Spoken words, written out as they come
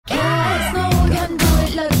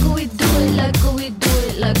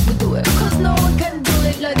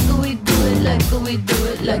motherfucker, we do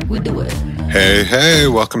it like we do it. Hey,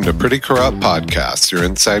 welcome to Pretty Corrupt Podcast, your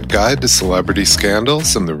inside guide to celebrity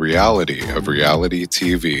scandals and the reality of reality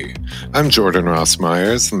TV. I'm Jordan Ross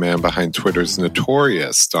Myers, the man behind Twitter's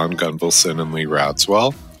notorious Don Gunvalson and Lee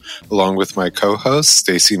Radswell. Along with my co-hosts,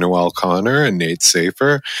 Stacey Noel Connor and Nate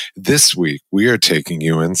Safer, this week we are taking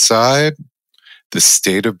you inside the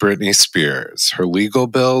state of Britney Spears, her legal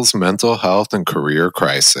bills, mental health, and career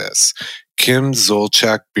crisis. Kim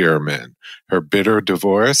Zolciak Biermann, her bitter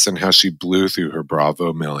divorce and how she blew through her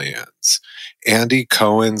Bravo millions. Andy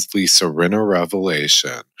Cohen's Lisa Rinna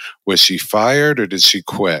revelation. Was she fired or did she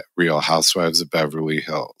quit Real Housewives of Beverly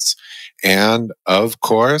Hills? And, of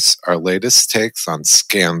course, our latest takes on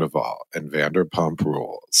Scandival and Vanderpump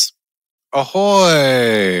Rules.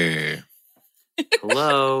 Ahoy!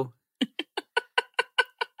 Hello.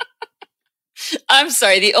 I'm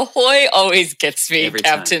sorry, the ahoy always gets me, Every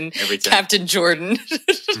Captain time. Captain Jordan.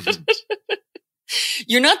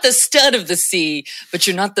 You're not the stud of the sea, but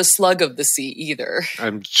you're not the slug of the sea either.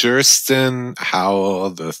 I'm Jurston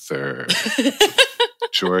Howell the Third.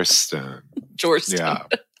 Jurston. Yeah.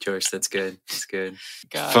 George, that's good. That's good.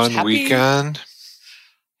 Gosh, Fun weekend.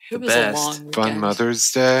 It The was best. a long weekend. Fun Mother's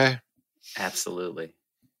Day. Absolutely.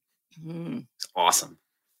 Mm. It's awesome.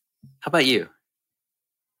 How about you?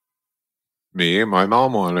 My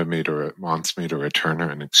mom wants me to return her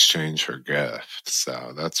and exchange her gift.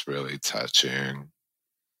 So that's really touching.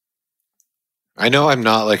 I know I'm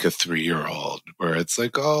not like a 3-year-old where it's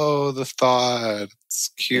like, oh, the thought. It's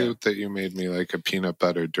cute that you made me like a peanut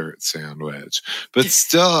butter dirt sandwich. But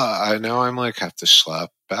still, I know I'm like have to schlep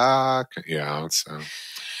back. Yeah,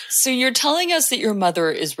 So you're telling us that your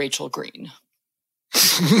mother is Rachel Green.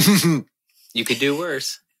 You could do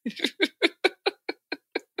worse.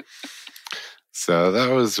 So that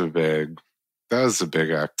was a big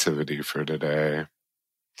activity for today.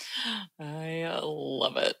 I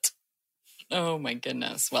love it. Oh my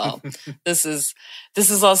goodness. Well, this is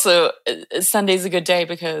also Sunday's a good day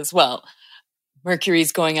because, well,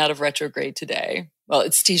 Mercury's going out of retrograde today. Well,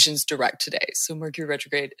 it's station's direct today, so Mercury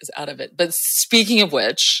retrograde is out of it. But speaking of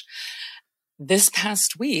which, this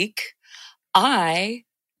past week, Stacey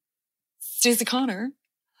Connor,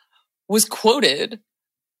 was quoted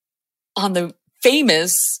on the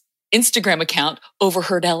famous Instagram account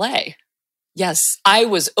Overheard LA. Yes, I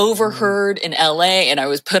was overheard in LA and I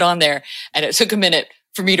was put on there, and it took a minute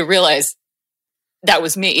for me to realize that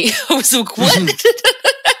was me. I was like, what?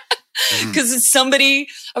 Because it's somebody,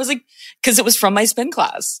 I was like, because it was from my spin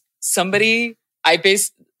class. Somebody,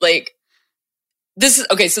 this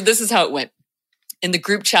is how it went. In the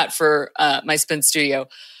group chat for my spin studio,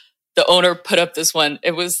 the owner put up this one.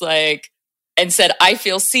 It was like, and said, I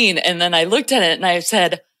feel seen. And then I looked at it and I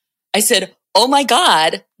said, oh my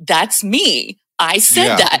God, that's me. I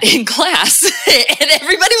said that in class. And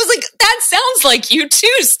everybody was like, that sounds like you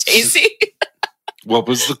too, Stacey. What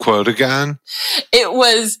was the quote again? It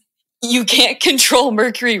was, you can't control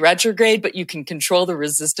Mercury retrograde, but you can control the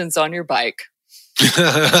resistance on your bike.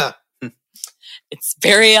 It's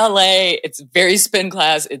very LA. It's very spin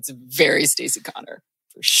class. It's very Stacey Connor.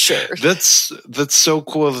 For sure. That's so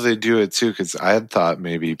cool that they do it too, because I had thought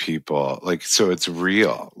maybe people so it's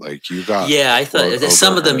real. Like you got I thought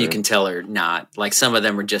some of them you overheard. can tell are not. Like some of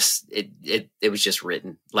them were just it was just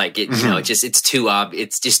written. Like it, it's too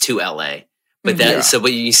it's just too LA. But so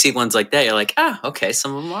when you see ones like that, you're like, okay,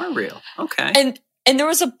 some of them are real. Okay. And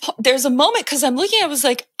there's a moment because I'm looking, I was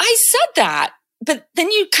like, I said that. But then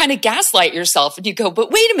you kind of gaslight yourself and you go, but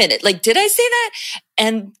wait a minute, like, did I say that?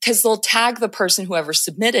 And because they'll tag the person whoever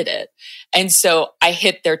submitted it. And so I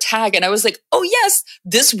hit their tag and I was like, oh yes,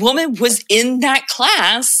 this woman was in that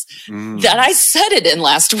class that I said it in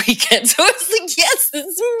last weekend. So I was like, yes, this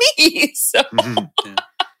is me. So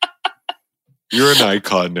You're an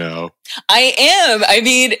icon now. I am. I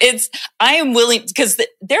mean, I am willing because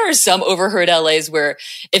there are some overheard LAs where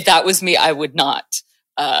if that was me, I would not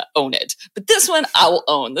own it. But this one I will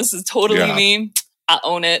own. This is totally me. I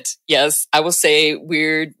own it. Yes, I will say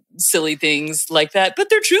weird, silly things like that, but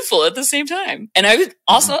they're truthful at the same time. And I would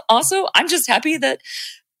also, I'm just happy that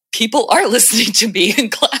people are listening to me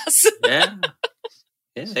in class. Yeah,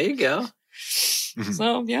 there you go.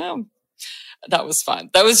 So yeah, that was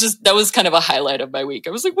fun. That was kind of a highlight of my week.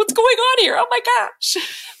 I was like, what's going on here? Oh my gosh.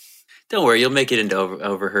 Don't worry, you'll make it into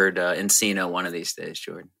overheard Encino one of these days,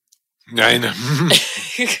 Jordan. I know.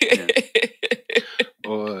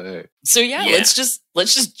 Boy. So let's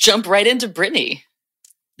just jump right into Britney.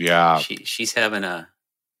 Yeah. She's having a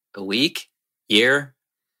week, year,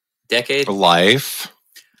 decade, life.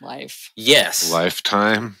 Yes.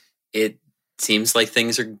 Lifetime. It seems like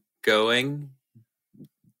things are going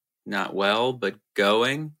not well, but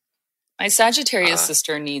going. My Sagittarius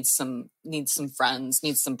sister needs some friends,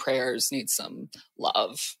 needs some prayers, needs some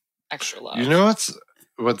love, extra love. You know what's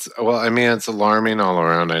well, I mean, it's alarming all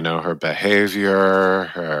around. I know her behavior,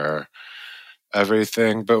 her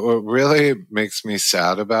everything, but what really makes me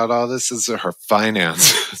sad about all this is her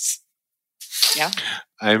finances. Yeah.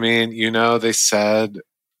 I mean, you know, they said,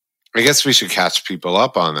 I guess we should catch people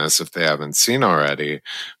up on this if they haven't seen already,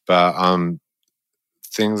 but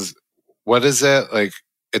things, what is it? Like,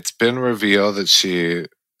 it's been revealed that she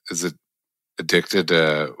is addicted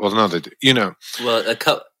to, well, no, you know. Well,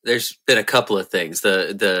 there's been a couple of things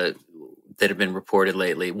that have been reported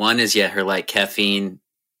lately. One is, her like caffeine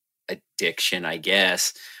addiction, I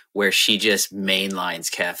guess, where she just mainlines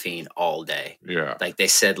caffeine all day. Yeah. Like they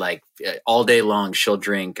said, like all day long, she'll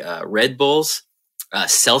drink Red Bulls,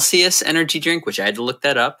 Celsius energy drink, which I had to look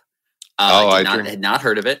that up. I had not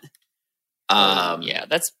heard of it. Yeah,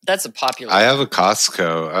 that's a popular. I have a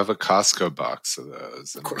Costco box of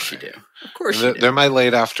those. Of course you do. Of course you do. They're my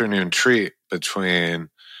late afternoon treat between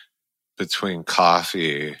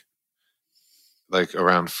coffee, like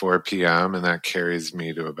around 4 p.m. and that carries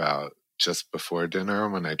me to about just before dinner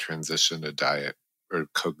when I transition to diet or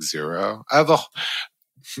Coke Zero. I have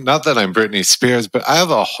not that I'm Britney Spears, but I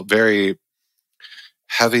have a very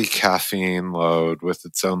heavy caffeine load with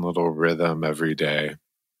its own little rhythm every day.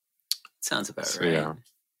 Sounds about right.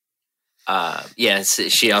 Yeah.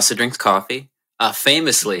 She also drinks coffee.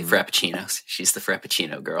 Famously Frappuccinos. She's the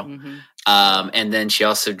Frappuccino girl. Mm-hmm. And then she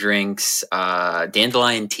also drinks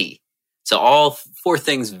dandelion tea. So all 4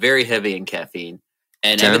 things very heavy in caffeine.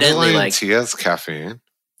 And dandelion evidently, tea has caffeine.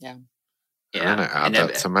 Yeah. I'm gonna add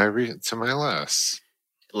that to my list.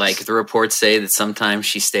 Like the reports say that sometimes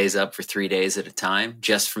she stays up for 3 days at a time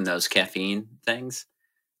just from those caffeine things.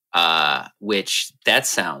 Which that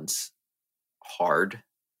sounds hard.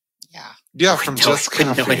 Yeah, from just caffeine.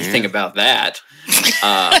 I don't know anything about that.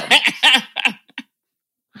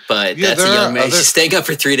 But that's a young man. She's staying up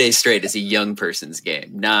for 3 days straight is a young person's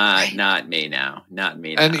game. Not me now. Not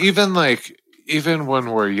me now. And even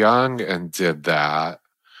when we're young and did that,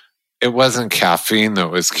 it wasn't caffeine that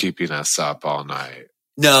was keeping us up all night.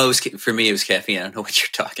 No, for me it was caffeine. I don't know what you're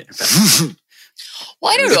talking about.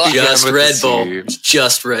 Well, I don't know. Just Red Bull.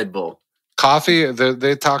 Just Red Bull. Coffee,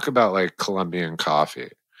 they talk about like Colombian coffee.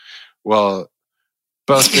 Well,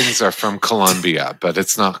 both things are from Colombia, but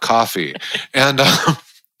it's not coffee. And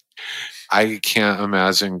I can't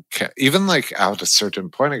imagine, even like at a certain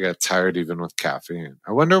point, I get tired even with caffeine.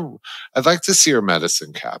 I'd like to see her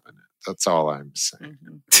medicine cabinet. That's all I'm saying.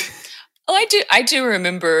 Mm-hmm. Oh, I do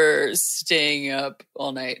remember staying up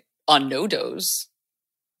all night on no-dose.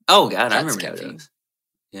 Oh God, I remember no-dose.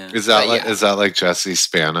 Yeah. Is that like Jesse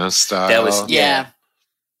Spano style? That was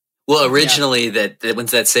Well, originally that when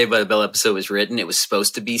that Saved by the Bell episode was written, it was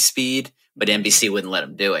supposed to be speed, but NBC wouldn't let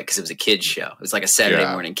them do it because it was a kids show. It was like a Saturday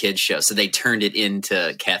morning kids show, so they turned it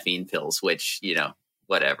into caffeine pills, which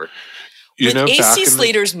whatever. With AC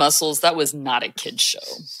Slater's Muscles, that was not a kids show.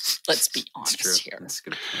 Let's be honest here. That's a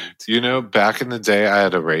good point. Back in the day, I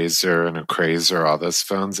had a Razr and a Crazer, all those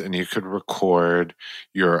phones, and you could record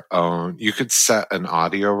your own. You could set an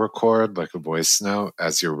audio record, like a voice note,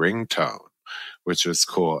 as your ringtone, which was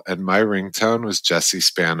cool. And my ringtone was Jesse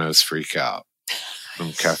Spano's Freak Out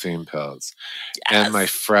from Caffeine Pills. Yes. And my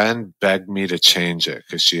friend begged me to change it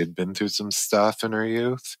because she had been through some stuff in her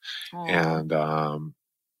youth. Aww. And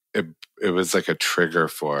it was like a trigger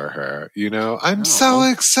for her. I'm so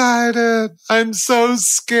excited. I'm so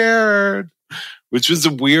scared. Which was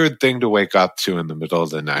a weird thing to wake up to in the middle of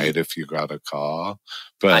the night if you got a call.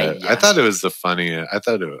 But I thought it was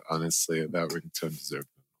honestly, that ringtone deserved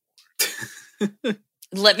it.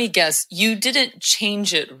 Let me guess. You didn't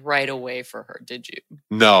change it right away for her, did you?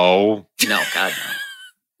 No. No, God, no.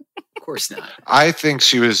 Of course not. I think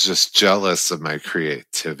she was just jealous of my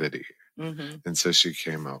creativity. Mm-hmm. And so she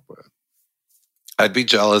came up with. I'd be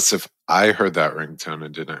jealous if I heard that ringtone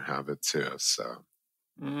and didn't have it too. So,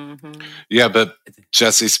 yeah, but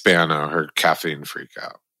Jesse Spano, her Caffeine Freak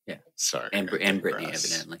Out. Yeah, sorry, and Britney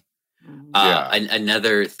evidently. Mm-hmm.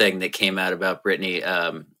 Another thing that came out about Britney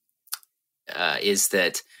is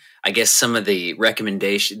that I guess some of the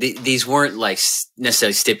recommendations, these weren't like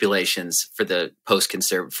necessarily stipulations for the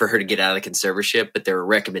for her to get out of the conservatorship, but there were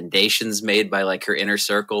recommendations made by like her inner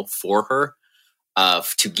circle for her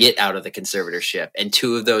to get out of the conservatorship. And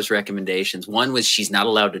 2 of those recommendations, one was she's not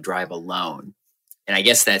allowed to drive alone. And I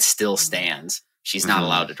guess that still stands. She's not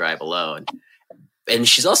allowed to drive alone. And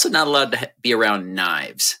she's also not allowed to be around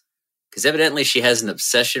knives because evidently she has an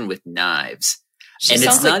obsession with knives. She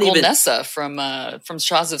sounds like Nessa from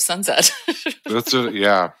Straws of Sunset.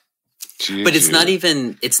 Yeah. But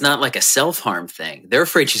it's not like a self-harm thing. They're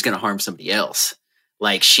afraid she's going to harm somebody else.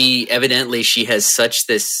 Like she has such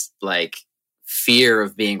this like fear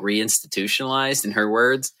of being reinstitutionalized, in her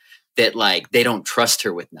words, that like they don't trust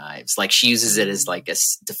her with knives. Like she uses it as like a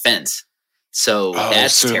defense. So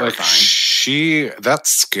that's terrifying. That's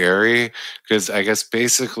scary because I guess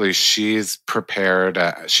basically she's prepared.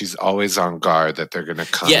 She's always on guard that they're going to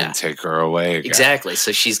come and take her away again. Exactly.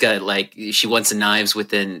 So she's got like, she wants the knives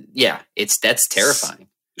within. Yeah, that's terrifying.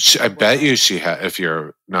 I bet you if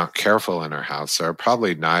you're not careful in her house, there are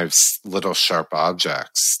probably knives, little sharp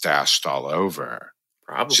objects stashed all over.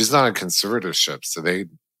 Probably. She's not in conservatorship, so they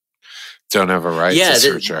don't have a right to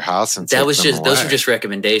search her house and those were just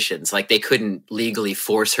recommendations. Like they couldn't legally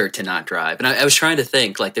force her to not drive. And I was trying to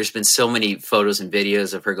think, like there's been so many photos and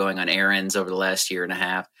videos of her going on errands over the last year and a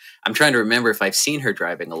half. I'm trying to remember if I've seen her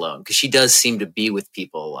driving alone, because she does seem to be with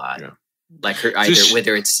people a lot. Yeah. Like her,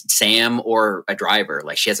 whether it's Sam or a driver,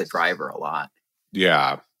 like she has a driver a lot.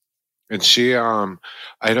 Yeah. And she, I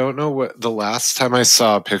don't know what the last time I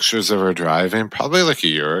saw pictures of her driving, probably like a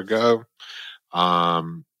year ago.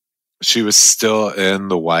 She was still in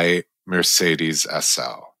the white Mercedes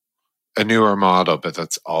SL, a newer model, but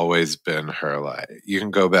that's always been her. Like you can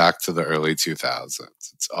go back to the early 2000s.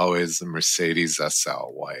 It's always the Mercedes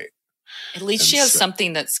SL white. At least she has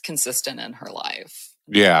something that's consistent in her life.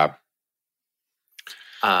 Yeah.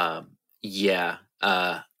 And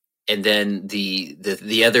then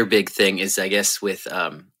the other big thing is, I guess, with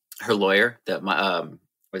her lawyer, Matthew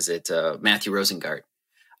Rosengart.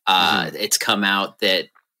 It's come out that,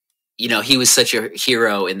 you know, he was such a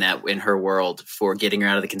hero in her world for getting her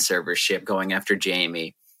out of the conservatorship, going after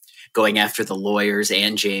Jamie, going after the lawyers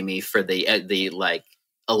and Jamie for the like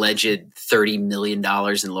alleged $30 million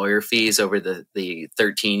in lawyer fees over the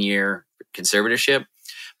 13-year conservatorship.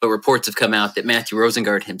 But reports have come out that Matthew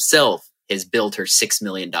Rosengart himself has billed her $6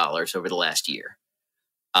 million over the last year.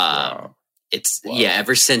 Wow.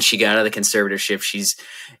 Ever since she got out of the conservatorship,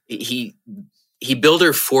 he billed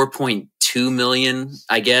her $4.2 million,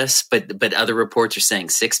 I guess, but other reports are saying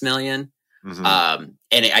 $6 million. And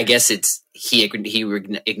I guess he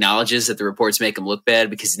acknowledges that the reports make him look bad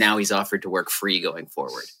because now he's offered to work free going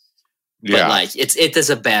forward. Yeah. But like it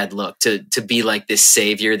does a bad look to be like this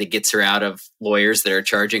savior that gets her out of lawyers that are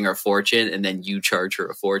charging her a fortune, and then you charge her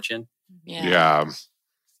a fortune. Yeah.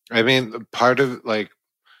 I mean, part of like,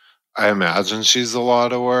 I imagine she's a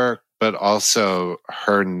lot of work, but also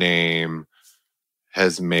her name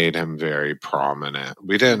has made him very prominent.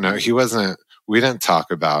 We didn't know we didn't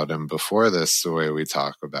talk about him before this the way we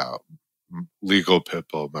talk about legal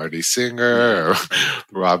people, Marty Singer or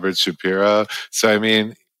Robert Shapiro. So, I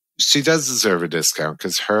mean, she does deserve a discount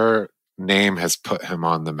because her name has put him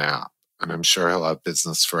on the map, and I'm sure he'll have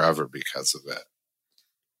business forever because of it.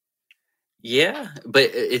 Yeah, but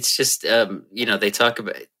it's just, they talk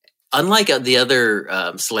about, unlike the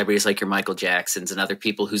other celebrities like your Michael Jacksons and other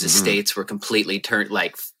people whose estates were completely turned,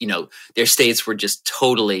 like, their estates were just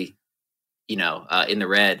totally, in the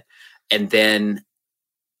red. And then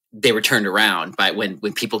they were turned around by when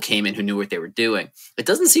people came in who knew what they were doing. It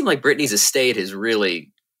doesn't seem like Britney's estate has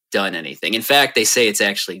really done anything. In fact, they say it's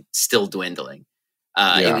actually still dwindling.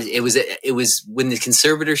 It was when the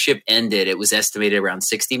conservatorship ended, it was estimated around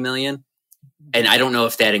 60 million. And I don't know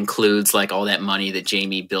if that includes like all that money that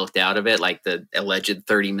Jamie bilked out of it, like the alleged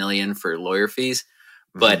 30 million for lawyer fees.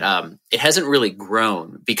 But it hasn't really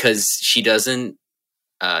grown because she doesn't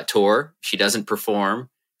tour. She doesn't perform.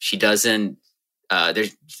 She doesn't,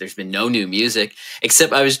 there's been no new music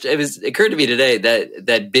except it occurred to me today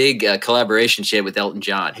that big collaboration she had with Elton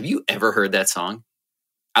John. Have you ever heard that song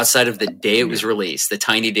outside of the day it was released, the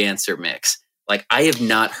Tiny Dancer mix? Like I have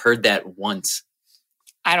not heard that once.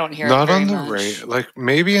 I don't hear not it very on the much. radio, like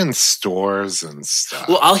maybe in stores and stuff.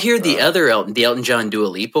 Well, I'll hear the Elton John Dua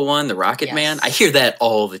Lipa one, the Rocket Man. I hear that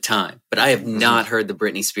all the time, but I have not heard the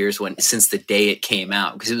Britney Spears one since the day it came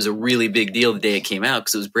out, because it was a really big deal the day it came out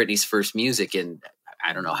because it was Britney's first music in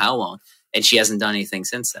I don't know how long, and she hasn't done anything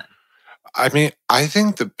since then. I mean, I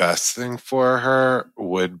think the best thing for her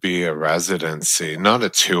would be a residency, not a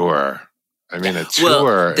tour. I mean, a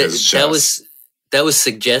tour is just... That was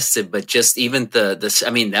suggested, but just even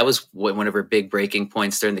that was one of her big breaking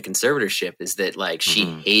points during the conservatorship, is that like she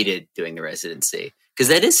hated doing the residency because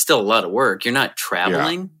that is still a lot of work. You're not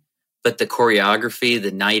traveling, but the choreography,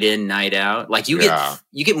 the night in, night out, like you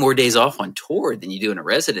get more days off on tour than you do in a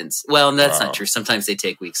residence. Well, that's not true. Sometimes they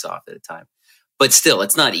take weeks off at a time, but still,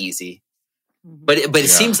 it's not easy. But it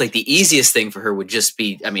seems like the easiest thing for her would just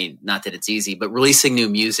be, I mean, not that it's easy, but releasing new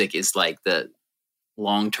music is like the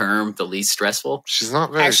long term, the least stressful. She's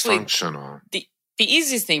not very functional. the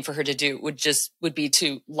easiest thing for her to do would be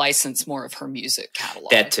to license more of her music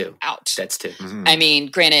catalog. That too. Out. That's too. Mhm. I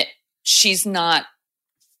mean, granted, she's not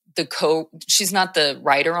the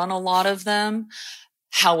writer on a lot of them.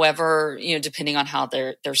 However, depending on how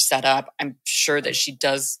they're set up, I'm sure that she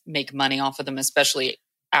does make money off of them, especially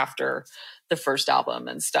after the first album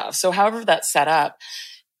and stuff. So however that's set up,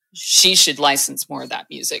 she should license more of that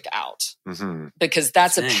music out, because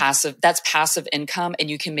that's passive income, and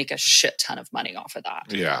you can make a shit ton of money off of that.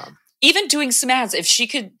 Yeah. Even doing some ads, if she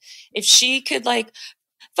could like,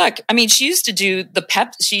 fuck, I mean, she used to do the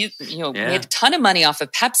she made a ton of money off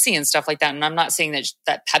of Pepsi and stuff like that. And I'm not saying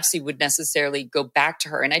that Pepsi would necessarily go back to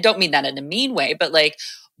her. And I don't mean that in a mean way, but like,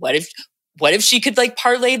 what if she could like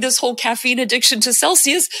parlay this whole caffeine addiction to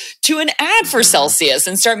Celsius to an ad for Celsius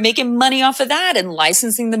and start making money off of that and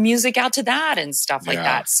licensing the music out to that and stuff like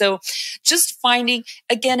that. So just finding,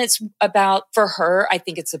 again, it's about, for her, I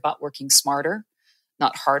think it's about working smarter,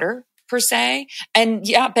 not harder per se. And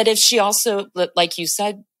yeah, but if she also, like you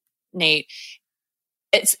said, Nate,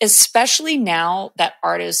 it's especially now that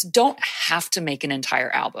artists don't have to make an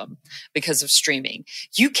entire album because of streaming.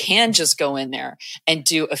 You can just go in there and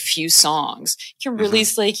do a few songs. You can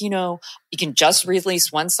release you can just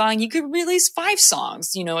release one song. You could release 5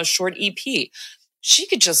 songs, a short EP. She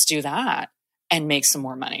could just do that and make some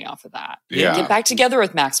more money off of that. Yeah. Get back together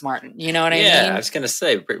with Max Martin. You know what I mean? Yeah, I was going to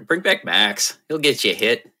say, bring back Max. He'll get you a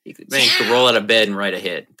hit. He could roll out of bed and write a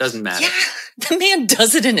hit. Doesn't matter. Yeah, the man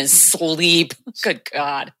does it in his sleep. Good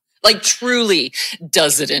God. Like truly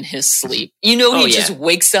does it in his sleep. He just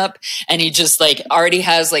wakes up and he just like already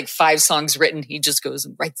has like 5 songs written. He just goes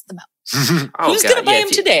and writes them out. Who's going to buy him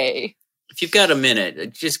today? If you've got a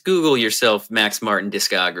minute, just Google yourself Max Martin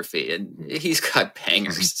discography, and he's got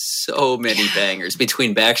bangers, so many bangers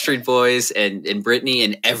between Backstreet Boys and Britney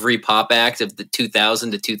and every pop act of the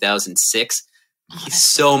 2000 to 2006.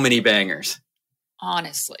 So many bangers.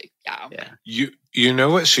 Honestly, yeah. You know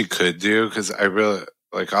what she could do? Because I really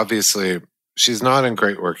obviously she's not in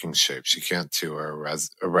great working shape. She can't do a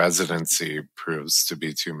residency proves to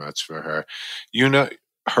be too much for her.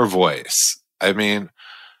 Her voice. I mean,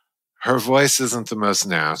 her voice isn't the most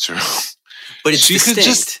natural, but it's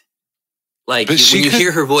distinct. When you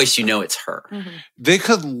hear her voice, it's her. Mm-hmm. They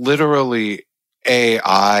could literally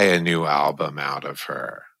AI a new album out of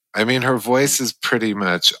her. I mean, her voice is pretty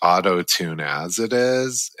much auto-tune as it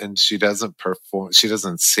is, and she doesn't perform. She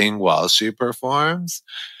doesn't sing while she performs.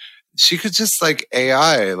 She could just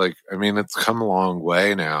AI. It's come a long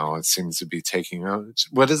way now. It seems to be taking out.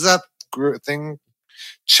 What is that thing?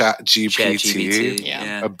 Chat GPT,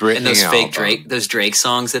 yeah. A Britney and those album. fake those Drake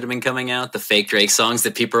songs that have been coming out, the fake Drake songs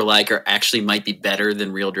that people are actually might be better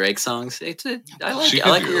than real Drake songs. I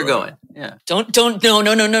like where you're going. Yeah. No.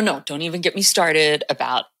 Don't even get me started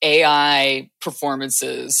about AI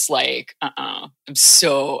performances. I'm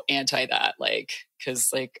so anti that.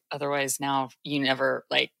 Because otherwise now you never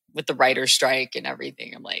with the writer's strike and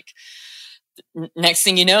everything. I'm next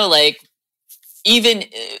thing you know, even.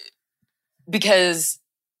 Because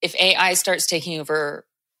if AI starts taking over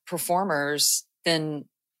performers, then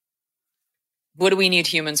what do we need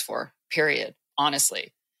humans for? Period.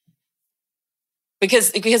 Honestly.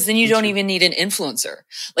 Because then you don't even need an influencer.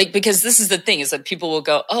 Because this is the thing, is that people will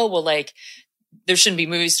go, oh, well, there shouldn't be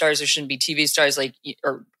movie stars, there shouldn't be TV stars,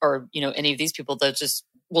 or any of these people that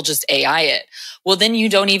we'll just AI it. Well, then you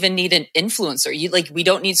don't even need an influencer. We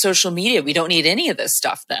don't need social media. We don't need any of this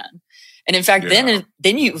stuff then. And in fact,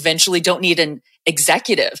 then you eventually don't need an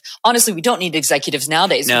executive. Honestly, we don't need executives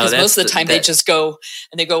nowadays, because most of the time they just go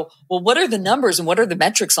and they go, well, what are the numbers and what are the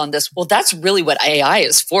metrics on this? Well, that's really what AI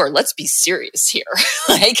is for. Let's be serious here.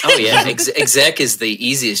 Oh yeah. Exec is the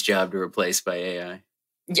easiest job to replace by AI.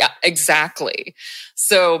 Yeah, exactly.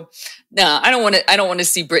 So no, I don't want to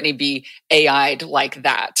see Britney be AI'd like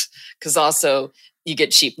that. Because also you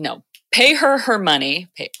get cheap. No, pay her money,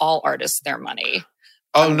 pay all artists their money.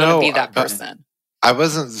 Oh no! Be that person. I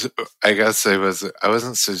wasn't. I guess I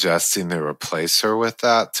wasn't suggesting they replace her with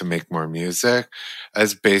that to make more music.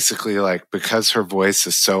 As basically because her voice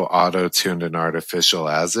is so auto-tuned and artificial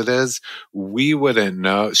as it is, we wouldn't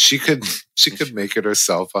know. She could make it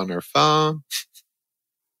herself on her phone.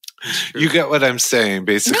 You get what I'm saying?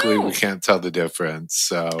 Basically, we can't tell the difference.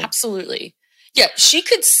 So absolutely. Yeah, she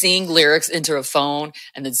could sing lyrics into a phone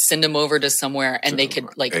and then send them over to somewhere, and they could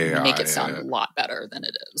AI, make it sound a lot better than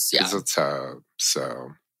it is. Yeah, it's so.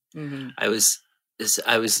 Mm-hmm. I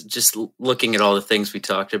was just looking at all the things we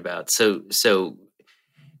talked about. So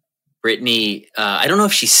Britney, I don't know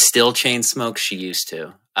if she still chain smokes. She used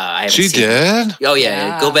to. I haven't She seen did? Oh yeah.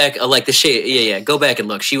 Yeah. Go back, like the shade. Yeah. Go back and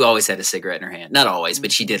look. She always had a cigarette in her hand. Not always,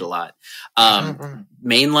 but she did a lot.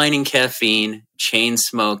 Mainlining caffeine, chain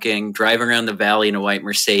smoking, driving around the valley in a white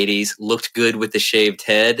Mercedes, looked good with the shaved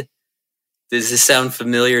head. Does this sound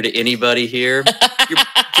familiar to anybody here?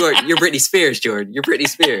 You're Britney Spears, Jordan. You're Britney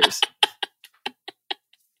Spears.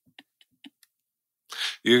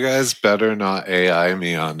 You guys better not AI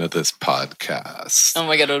me onto this podcast. Oh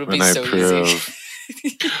my God, it'll be when I so prove.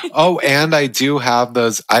 easy. Oh, and I do have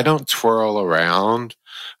those. I don't twirl around.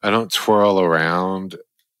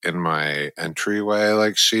 In my entryway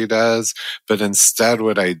like she does. But instead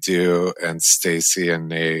what I do, and Stacy and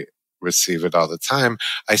Nate receive it all the time,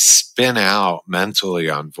 I spin out mentally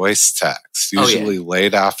on voice text, usually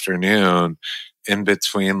late afternoon, in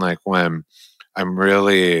between, like when I'm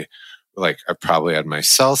really, like, I probably had my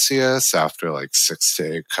Celsius after like 6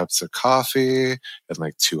 to 8 cups of coffee and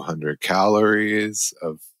like 200 calories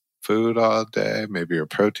of food all day, maybe a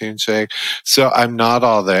protein shake. So I'm not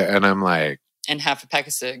all there, and I'm like, And half a pack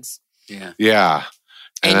of cigs. Yeah. yeah.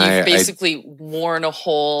 And you've basically worn a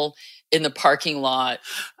hole in the parking lot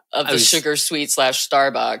of the Sugar Sweet /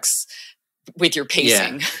 Starbucks with your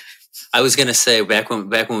pacing. Yeah. I was gonna say back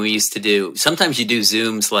when we used to do. Sometimes you do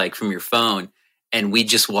Zooms like from your phone, and we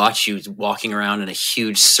just watch you walking around in a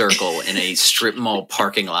huge circle in a strip mall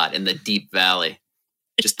parking lot in the Deep Valley,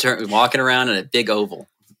 just walking around in a big oval.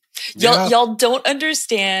 Y'all don't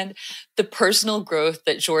understand the personal growth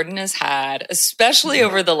that Jordan has had, especially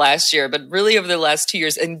over the last year, but really over the last 2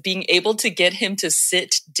 years, and being able to get him to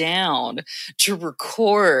sit down to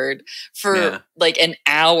record for like an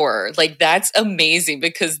hour. Like, that's amazing,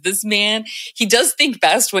 because this man, he does think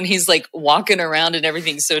best when he's like walking around and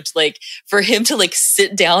everything. So it's like, for him to like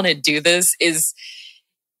sit down and do this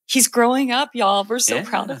he's growing up, y'all. We're so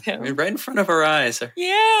proud of him. I mean, right in front of our eyes.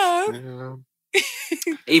 Yeah.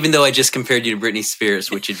 Even though I just compared you to Britney Spears,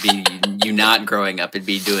 which would be you not growing up, it'd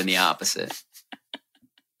be doing the opposite.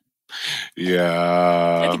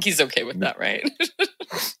 Yeah. I think he's okay with that, right?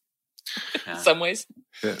 In some ways.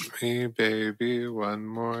 Hit me, baby, one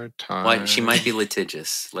more time. Well, she might be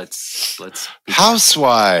litigious. Let's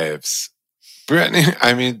Housewives. Britney,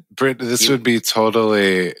 I mean, this would be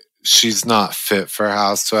totally... She's not fit for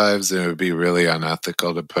Housewives, and it would be really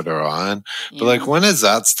unethical to put her on. Yeah. But like, when has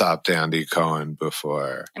that stopped Andy Cohen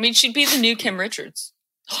before? I mean, she'd be the new Kim Richards.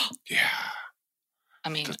 Yeah. I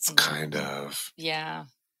mean, that's kind of. Yeah.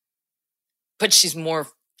 But she's more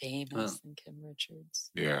famous than Kim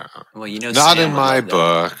Richards. Yeah. Well, you know, not Sam in my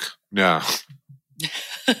book. No.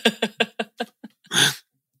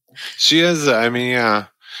 She is. I mean, yeah.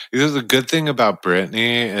 The good thing about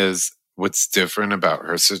Britney is, what's different about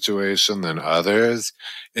her situation than others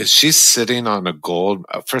is she's sitting on a gold.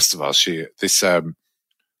 First of all, they said,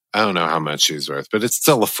 I don't know how much she's worth, but it's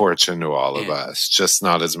still a fortune to all of us, just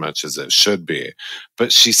not as much as it should be.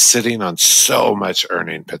 But she's sitting on so much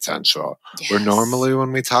earning potential. Yes. Where normally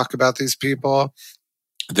when we talk about these people,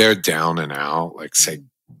 they're down and out. Like, say,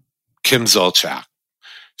 Kim Zolciak.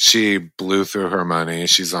 She blew through her money.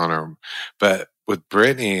 She's on her. But with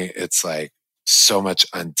Britney, it's like, so much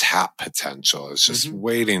untapped potential. It's just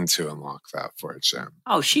waiting to unlock that fortune.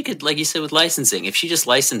 Oh, she could, like you said, with licensing. If she just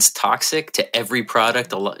licensed Toxic to every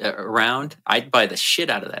product around, I'd buy the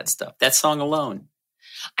shit out of that stuff. That song alone.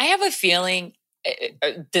 I have a feeling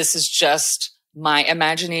this is just my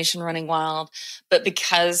imagination running wild, but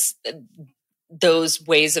because those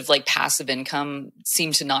ways of like passive income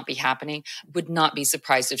seem to not be happening, would not be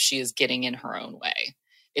surprised if she is getting in her own way.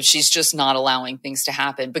 If she's just not allowing things to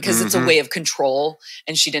happen, because it's a way of control,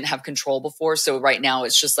 and she didn't have control before. So right now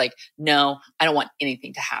it's just like, no, I don't want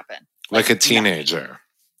anything to happen. Like a teenager,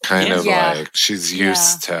 kind of like she's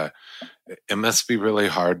used to, it must be really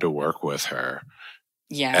hard to work with her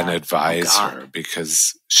and advise her,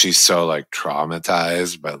 because she's so like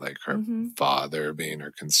traumatized by like her father being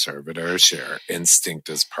her conservator. Her instinct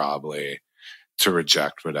is probably to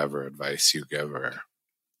reject whatever advice you give her.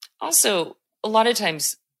 Also, a lot of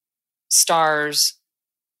times stars,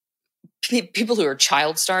 people who are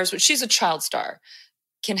child stars, but she's a child star,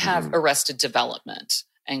 can have arrested development,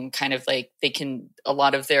 and kind of like a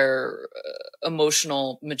lot of their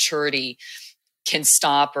emotional maturity can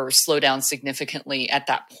stop or slow down significantly at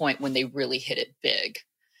that point when they really hit it big.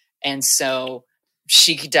 And so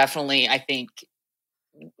she could definitely, I think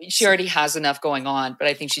she already has enough going on, but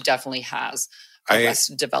I think she definitely has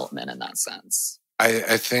arrested development in that sense.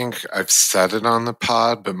 I think I've said it on the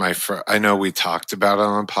pod, but I know we talked about it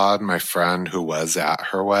on the pod. My friend who was at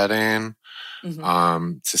her wedding,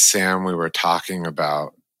 to Sam, we were talking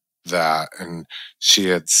about that. And she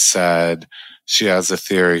had said she has a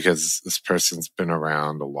theory, because this person's been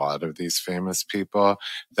around a lot of these famous people,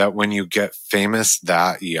 that when you get famous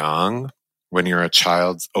that young, when you're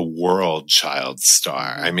a world child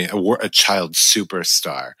star, I mean, a child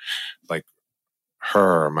superstar, like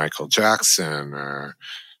her or Michael Jackson, or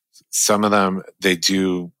some of them, they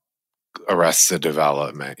do arrested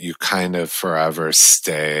development. You kind of forever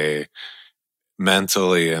stay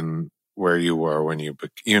mentally in where you were when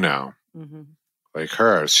like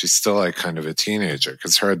her, she's still like kind of a teenager,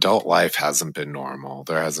 because her adult life hasn't been normal.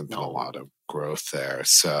 There hasn't been a lot of growth there.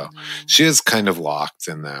 So she is kind of locked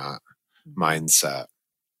in that mindset.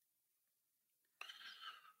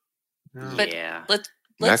 But Yeah. let's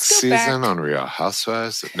Next go season back. on Real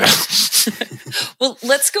Housewives. No. Well,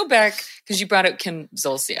 let's go back, because you brought up Kim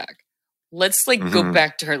Zolciak. Let's go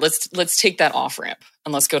back to her. Let's take that off ramp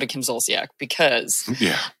and let's go to Kim Zolciak, because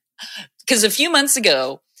a few months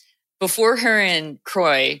ago, before her and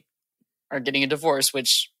Croy are getting a divorce,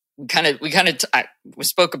 which we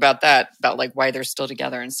spoke about that, about like why they're still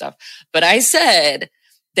together and stuff. But I said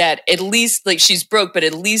that at least, like, she's broke, but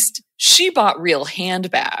at least she bought real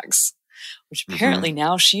handbags, which apparently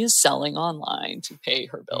now she is selling online to pay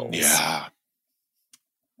her bills. Yeah.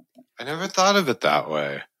 I never thought of it that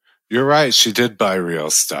way. You're right. She did buy real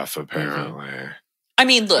stuff, apparently. I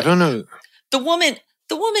mean, look, I don't know. The woman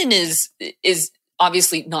is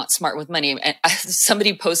obviously not smart with money. And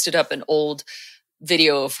somebody posted up an old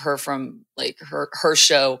video of her from like her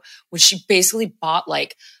show, when she basically bought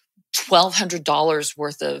like $1,200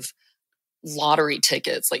 worth of lottery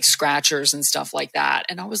tickets, like scratchers and stuff like that.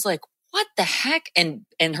 And I was like, what the heck? And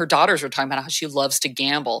her daughters were talking about how she loves to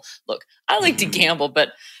gamble. Look, I like to gamble,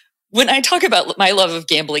 but when I talk about my love of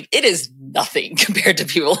gambling, it is nothing compared to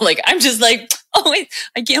people. Like, I'm just like, oh,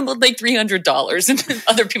 I gambled like $300, and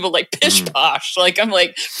other people like pish posh. Like, I'm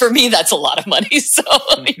like, for me, that's a lot of money. So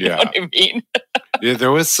you know what I mean? Yeah,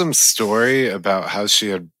 there was some story about how she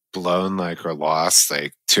had blown like, or lost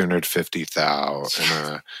like $250,000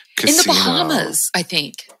 in a casino. In the Bahamas, I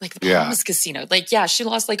think, like the Bahamas casino. Like, yeah, she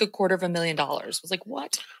lost like $250,000. I was like,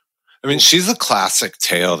 what? I mean, she's a classic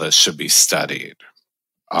tale that should be studied.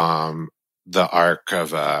 The arc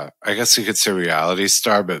of I guess you could say reality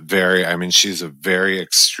star, but she's a very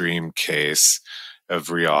extreme case of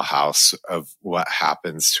what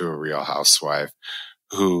happens to a real housewife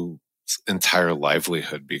whose entire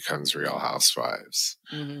livelihood becomes Real Housewives.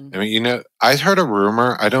 I mean, I heard a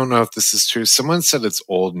rumor. I don't know if this is true. Someone said it's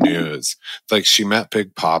old news. Like, she met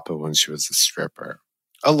Big Papa when she was a stripper.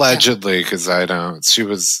 Allegedly, because she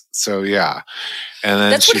was, so yeah. And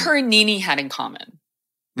then that's what her and Nene had in common.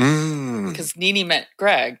 Because Nene met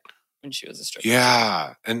Greg when she was a stripper.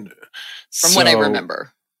 Yeah. And from what I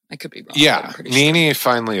remember, I could be wrong. Yeah. Nene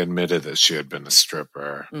finally admitted that she had been a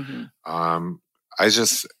stripper.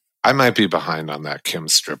 I might be behind on that Kim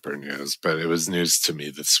stripper news, but it was news to me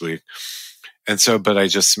this week. And so, but I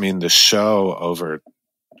just mean the show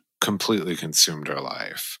completely consumed her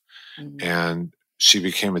life. And she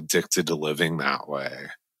became addicted to living that way.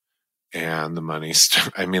 And the money,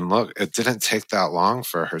 I mean, look, it didn't take that long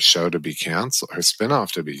for her show to be canceled, her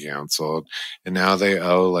spinoff to be canceled. And now they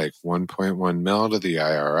owe like 1.1 mil to the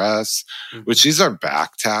IRS, which these are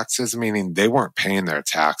back taxes, meaning they weren't paying their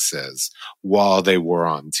taxes while they were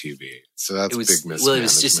on TV. So that's big mismanagement. Well,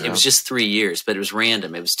 it was just 3 years, but it was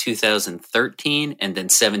random. It was 2013 and then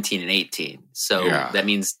 17 and 18. So that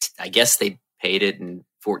means, I guess they paid it in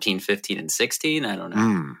 14, 15, and 16. I don't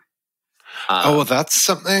know. Well, that's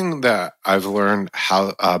something that I've learned,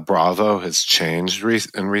 how Bravo has changed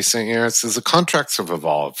in recent years. Is the contracts have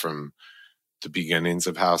evolved from the beginnings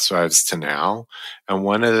of Housewives to now. And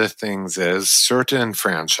one of the things is certain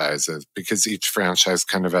franchises, because each franchise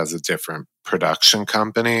kind of has a different production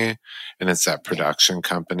company, and it's that production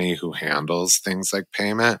company who handles things like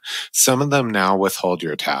payment. Some of them now withhold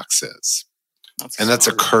your taxes. That's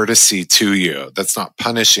a courtesy to you. That's not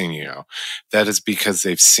punishing you. That is because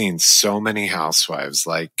they've seen so many housewives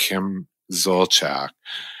like Kim Zolciak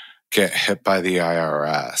get hit by the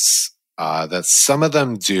IRS that some of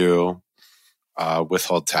them do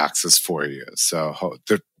withhold taxes for you. So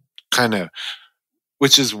they're kind of,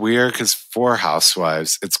 which is weird, because for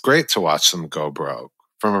housewives, it's great to watch them go broke.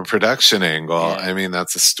 From a production angle, I mean,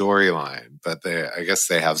 that's a storyline, but I guess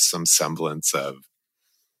they have some semblance of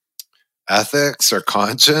ethics or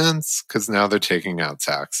conscience, because now they're taking out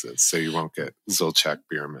taxes, so you won't get Zolciak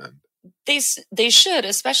Biermanns. They should,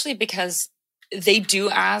 especially because they do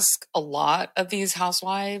ask a lot of these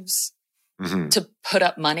housewives to put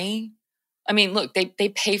up money. I mean, look, they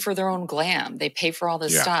pay for their own glam. They pay for all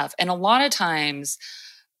this stuff. And a lot of times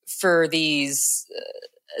for these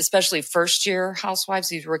especially first year housewives,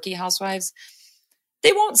 these rookie housewives,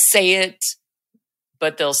 they won't say it,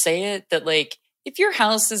 but they'll say it that like, if your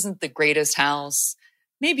house isn't the greatest house,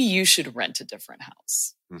 maybe you should rent a different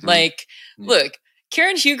house. Mhm. Like, look,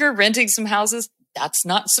 Karen Huger renting some houses, that's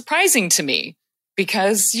not surprising to me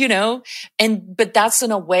because, but that's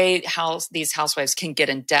in a way how these housewives can get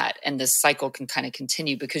in debt and this cycle can kind of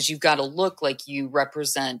continue because you've got to look like you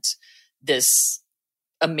represent this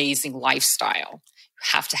amazing lifestyle.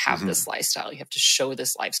 You have to have this lifestyle. You have to show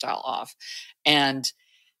this lifestyle off. And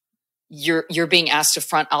you're being asked to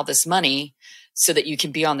front all this money so that you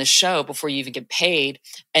can be on the show before you even get paid.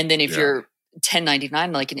 And then if you're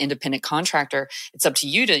 1099, like an independent contractor, it's up to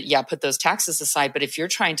you to, put those taxes aside. But if you're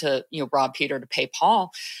trying to, rob Peter to pay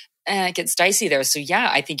Paul, it gets dicey there. So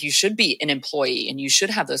I think you should be an employee and you should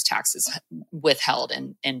have those taxes withheld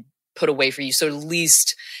and put away for you. So at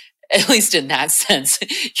least in that sense,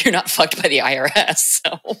 you're not fucked by the IRS.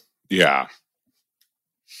 So yeah.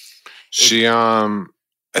 She, I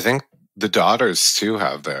think the daughters too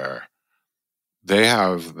have their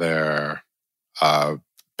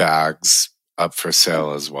bags up for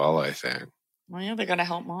sale as well, I think. Well, yeah, they got to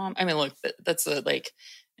help mom. I mean, look, that's a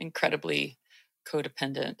incredibly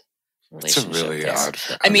codependent relationship. It's a really odd.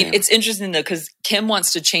 I mean, it's interesting though, because Kim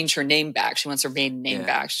wants to change her name back. She wants her maiden name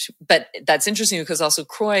back. But that's interesting because also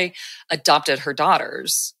Kroy adopted her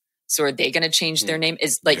daughters. So are they going to change their name?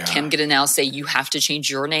 Is Kim going to now say you have to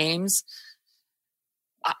change your names?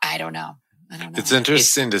 I don't know. It's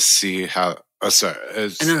interesting to see how. Oh, sorry.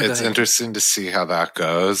 It's interesting to see how that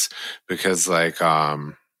goes because,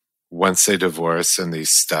 once they divorce and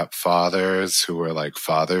these stepfathers who were like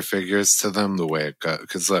father figures to them, the way it goes.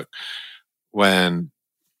 Because look, when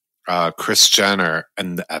Kris Jenner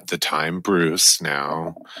and at the time Bruce,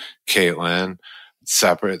 now Caitlyn,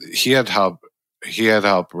 separate, he had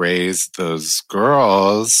helped raise those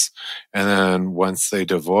girls, and then once they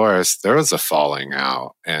divorced, there was a falling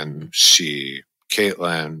out, and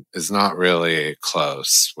Caitlyn is not really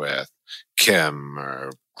close with Kim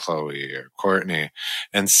or Chloe or Courtney.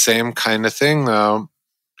 And same kind of thing though,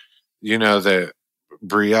 that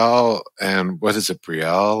Brielle and what is it,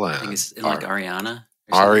 Brielle and I think it's like Ariana.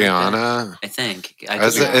 Ariana, I think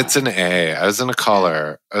it's an A. I was gonna call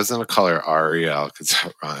her Ariel because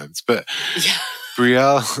that rhymes. But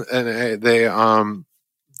Brielle and they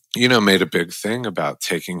made a big thing about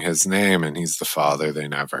taking his name, and he's the father they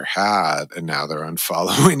never had, and now they're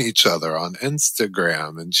unfollowing each other on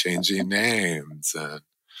Instagram and changing names. And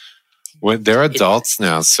when they're adults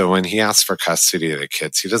now, so when he asks for custody of the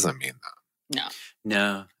kids, he doesn't mean that.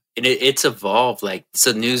 No, and it's evolved.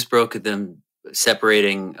 So news broke of them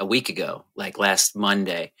separating a week ago, last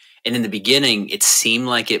Monday. And in the beginning, it seemed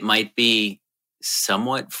like it might be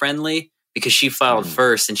somewhat friendly because she filed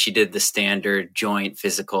first and she did the standard joint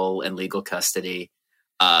physical and legal custody.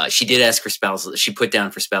 She did ask for she put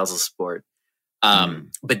down for spousal support.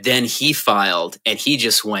 But then he filed and he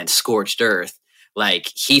just went scorched earth.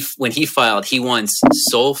 When he filed, he wants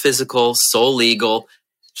sole physical, sole legal.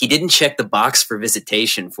 He didn't check the box for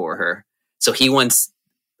visitation for her. So he wants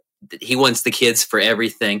the kids for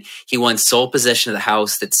everything. He wants sole possession of the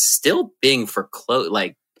house that's still being foreclosed.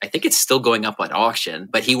 I think it's still going up on auction,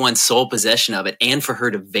 but he wants sole possession of it and for her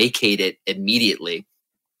to vacate it immediately.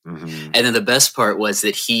 And then the best part was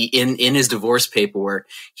that he, in his divorce paperwork,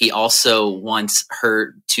 he also wants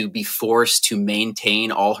her to be forced to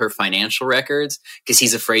maintain all her financial records because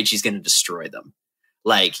he's afraid she's going to destroy them.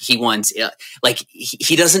 He wants,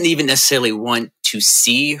 he doesn't even necessarily want to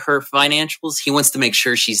see her financials. He wants to make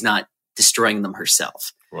sure she's not destroying them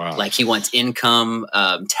herself. Wow. He wants income,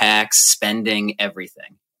 tax, spending,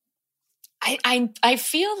 everything. I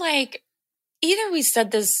feel like either we said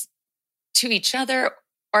this to each other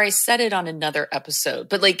or I said it on another episode,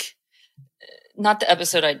 but not the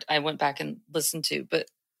episode I went back and listened to, but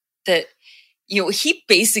that, he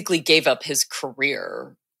basically gave up his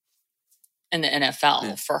career in the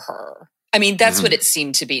NFL for her. I mean, that's what it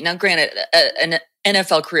seemed to be. Now, granted, an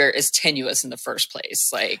NFL career is tenuous in the first place.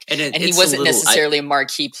 And he wasn't necessarily a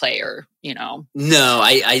marquee player, No,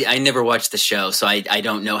 I never watched the show, so I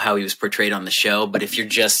don't know how he was portrayed on the show. But if you're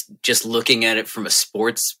just looking at it from a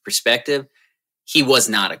sports perspective, he was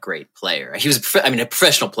not a great player. He was, a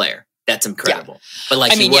professional player. That's incredible. Yeah.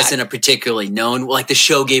 But he wasn't a particularly known. The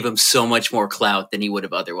show gave him so much more clout than he would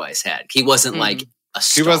have otherwise had. He wasn't a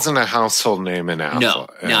star. He wasn't a household name in athlete. No,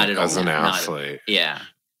 not at all. As an athlete. Yeah.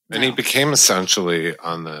 And he became essentially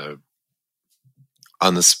on the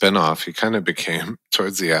spinoff, he kind of became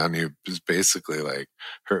towards the end, he was basically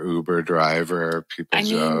her Uber driver, people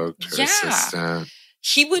joked, her assistant.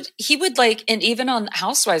 he would like, and even on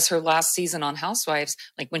Housewives, her last season on Housewives,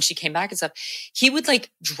 like when she came back and stuff, he would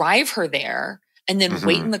like drive her there and then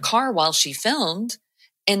wait in the car while she filmed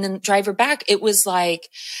and then drive her back. It was like,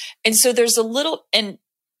 and so there was a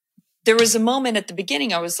moment at the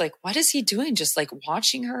beginning, I was like, what is he doing? Just like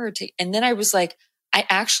watching her. And then I was like, I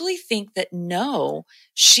actually think that no,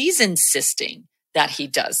 she's insisting that he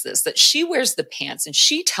does this, that she wears the pants and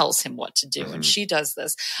she tells him what to do and she does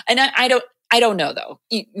this. And I don't know though.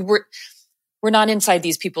 We're not inside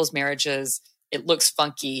these people's marriages. It looks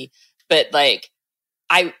funky, but like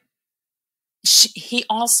I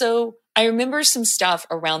remember some stuff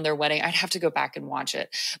around their wedding. I'd have to go back and watch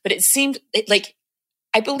it, but it seemed like,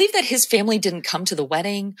 I believe that his family didn't come to the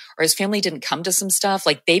wedding or his family didn't come to some stuff.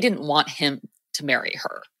 Like they didn't want him to marry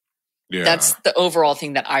her. Yeah. That's the overall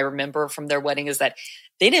thing that I remember from their wedding, is that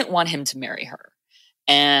they didn't want him to marry her.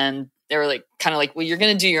 And they were like, kind of like, well, you're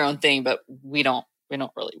going to do your own thing, but we don't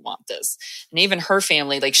really want this. And even her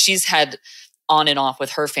family, like she's had on and off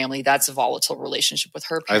with her family. That's a volatile relationship with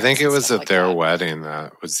her parents. I think it was at their wedding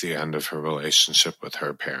that was the end of her relationship with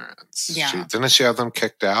her parents. Yeah. Didn't she have them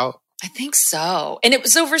kicked out? I think so. And it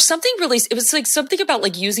was over something really, it was like something about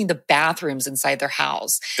like using the bathrooms inside their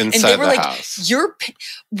house. Inside and they were the like, house.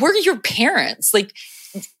 We're your parents. Like,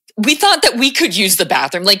 we thought that we could use the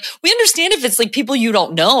bathroom. Like, we understand if it's like people you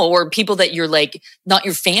don't know or people that you're like, not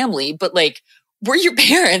your family, but like, we're your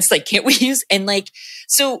parents. Like, can't we use? And like,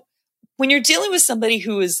 so when you're dealing with somebody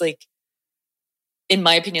who is like, in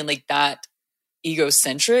my opinion, like that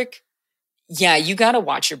egocentric, yeah, you got to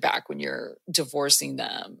watch your back when you're divorcing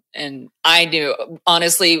them. And I knew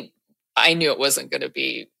it wasn't going to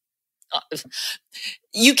be,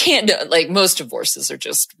 you can't do, like most divorces are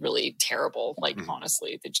just really terrible. Like,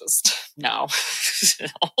 honestly, they just, no,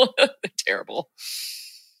 terrible.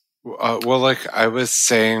 Well, like I was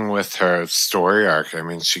saying with her story arc, I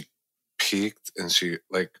mean, she peaked and she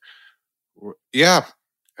like, yeah.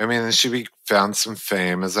 I mean, she found some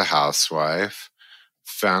fame as a housewife,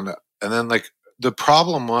 and then, like, the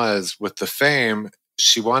problem was with the fame,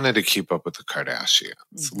 she wanted to keep up with the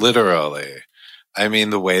Kardashians, literally. I mean,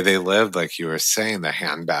 the way they lived, like you were saying, the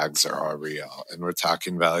handbags are all real. And we're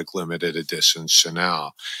talking about, like, limited edition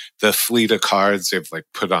Chanel. The fleet of cards they've, like,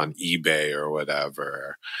 put on eBay or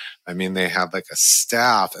whatever. I mean, they had, like, a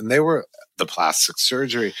staff. And they were the plastic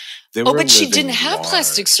surgery. But she didn't have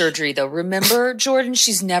plastic surgery, though. Remember, Jordan?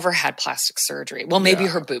 She's never had plastic surgery. Well, maybe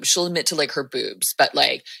her boobs. She'll admit to, like, her boobs. But,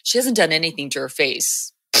 like, she hasn't done anything to her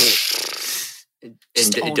face. And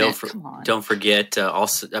don't forget,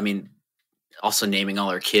 also naming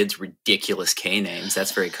all her kids ridiculous K names.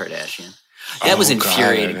 That's very Kardashian. That was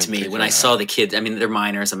infuriating to me when I saw the kids. I mean, they're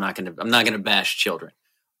minors. I'm not gonna bash children,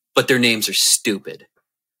 but their names are stupid.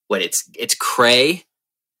 What it's Cray,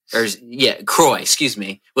 Croy. Excuse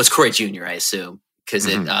me. Well, it's Croy Jr. I assume because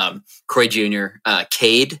Croy Jr.,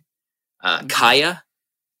 Cade, Kaya,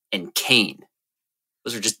 and Kane.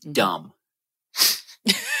 Those are just dumb.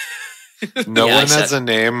 No one has a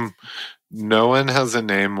name. No one has a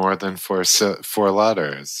name more than four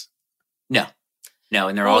letters. No,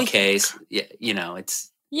 and they're all K's. Yeah,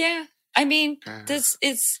 it's. Yeah, I mean, this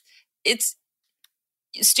it's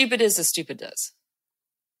stupid as a stupid does.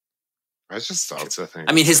 I just also think.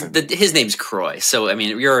 I mean, his name's Croy, so I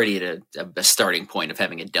mean, you're already at a starting point of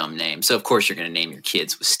having a dumb name. So of course you're going to name your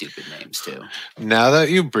kids with stupid names too. Now that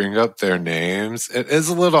you bring up their names, it is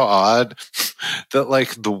a little odd that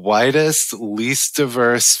like the whitest, least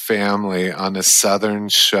diverse family on a Southern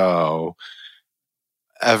show,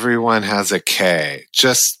 everyone has a K.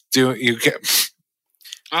 You get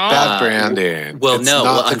bad branding. Well,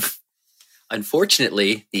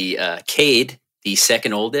 unfortunately, the Cade, the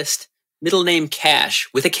second oldest. Middle name Cash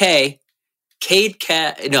with a K. Cade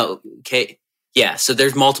K. Yeah, so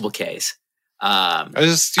there's multiple Ks. I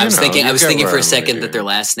was thinking for a second that their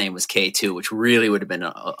last name was K too, which really would have been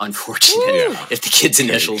unfortunate if the kids'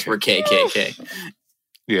 initials were KKK.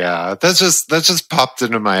 Yeah, that just popped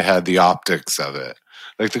into my head. The optics of it,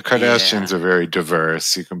 like the Kardashians are very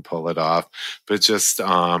diverse. You can pull it off, but just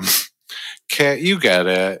you get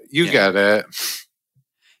it. You get it.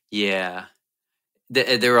 Yeah.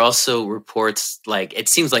 There are also reports, like, it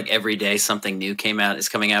seems like every day something new is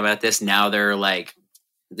coming out about this. Now they're like,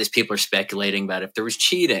 these people are speculating about if there was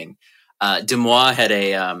cheating. Demois had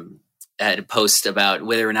a post about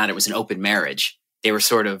whether or not it was an open marriage. They were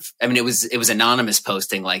sort of, I mean, it was anonymous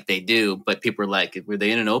posting like they do, but people were like, were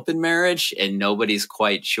they in an open marriage? And nobody's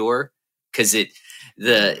quite sure because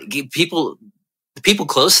the people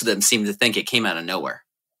close to them seem to think it came out of nowhere.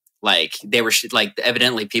 Like they were like,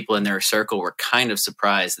 evidently people in their circle were kind of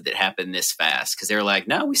surprised that it happened this fast. Cause they were like,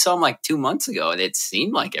 no, we saw him like 2 months ago and it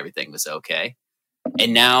seemed like everything was okay.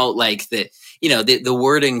 And now like the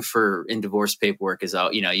wording for in divorce paperwork is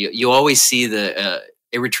all, you always see the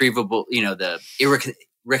irretrievable, the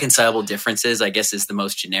irreconcilable differences, I guess is the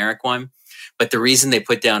most generic one. But the reason they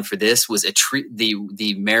put down for this was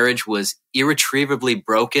the marriage was irretrievably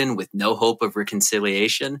broken with no hope of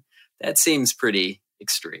reconciliation. That seems pretty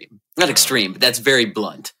extreme. Not extreme, but that's very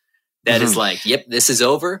blunt. That is like, yep, this is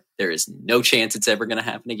over. There is no chance it's ever going to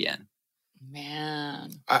happen again.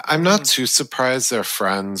 Man. I'm not too surprised their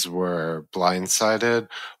friends were blindsided,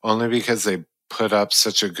 only because they put up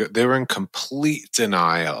they were in complete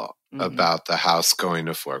denial about the house going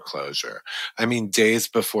to foreclosure. I mean, days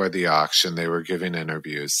before the auction, they were giving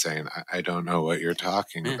interviews saying, I don't know what you're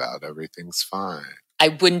talking about. Everything's fine.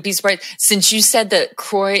 I wouldn't be surprised. Since you said that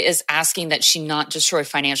Croy is asking that she not destroy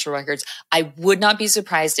financial records, I would not be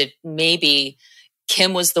surprised if maybe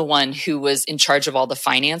Kim was the one who was in charge of all the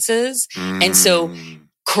finances. And so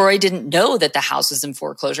Croy didn't know that the house was in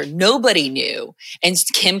foreclosure. Nobody knew. And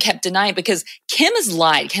Kim kept denying because Kim has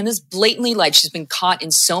lied. Kim has blatantly lied. She's been caught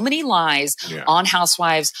in so many lies on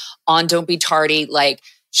Housewives, on Don't Be Tardy. Like,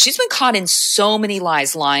 she's been caught in so many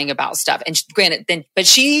lies lying about stuff. And but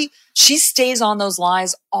she stays on those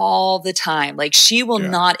lies all the time. Like, she will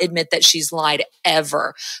not admit that she's lied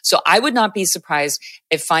ever. So I would not be surprised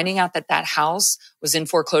if finding out that that house was in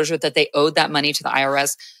foreclosure, that they owed that money to the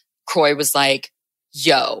IRS, Croy was like,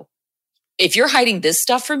 yo, if you're hiding this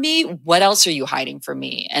stuff from me, what else are you hiding from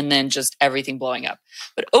me? And then just everything blowing up.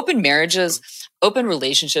 But open marriages, open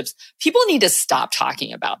relationships, people need to stop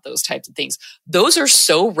talking about those types of things. Those are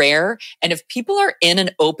so rare. And if people are in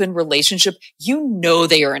an open relationship, you know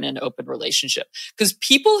they are in an open relationship. Because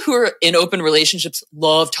people who are in open relationships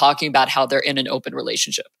love talking about how they're in an open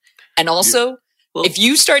relationship. And also, if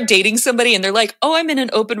you start dating somebody and they're like, oh, I'm in an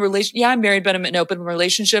open relationship. Yeah, I'm married, but I'm in an open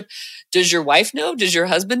relationship. Does your wife know? Does your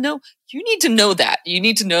husband know? You need to know that. You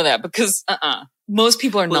need to know that because most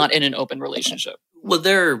people are not in an open relationship. Well,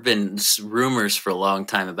 there have been rumors for a long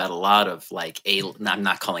time about a lot of like I'm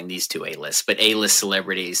not calling these two A-list, but A-list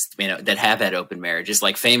celebrities, that have had open marriages,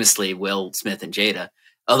 like famously Will Smith and Jada.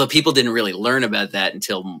 Although people didn't really learn about that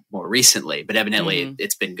until more recently, but evidently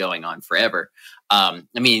it's been going on forever.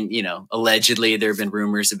 Allegedly there have been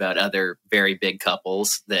rumors about other very big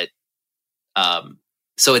couples that,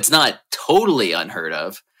 so it's not totally unheard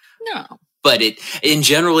of. No. But in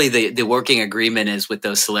generally the working agreement is with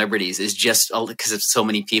those celebrities is just because of so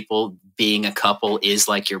many people, being a couple is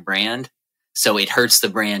like your brand. So it hurts the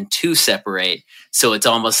brand to separate. So it's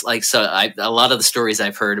almost like, a lot of the stories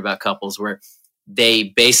I've heard about couples where they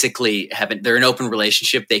basically they're in an open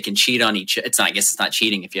relationship. They can cheat on each. I guess it's not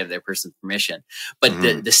cheating if you have their person's permission, but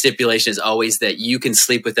the stipulation is always that you can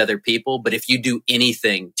sleep with other people. But if you do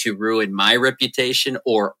anything to ruin my reputation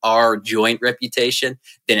or our joint reputation,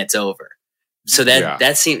 then it's over. So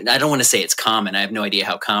that seems, I don't want to say it's common. I have no idea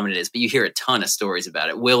how common it is, but you hear a ton of stories about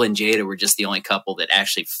it. Will and Jada were just the only couple that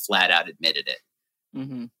actually flat out admitted it.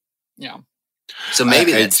 Mm-hmm. Yeah. So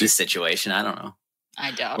maybe that's the situation. I don't know.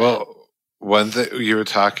 I doubt it. Well, one thing you were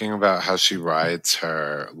talking about how she rides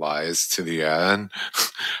her lies to the end.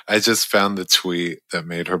 I just found the tweet that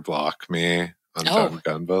made her block me on Doug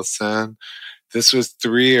Gunvalson. This was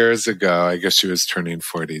 3 years ago. I guess she was turning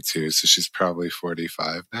 42, so she's probably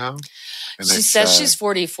 45 now. And she says she's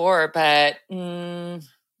 44, but...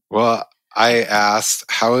 Well, I asked,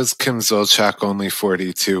 how is Kim Zolciak only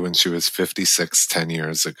 42 when she was 56 10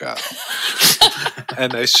 years ago?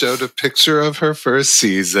 And I showed a picture of her first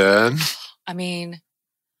season. I mean,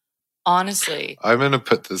 honestly. I'm going to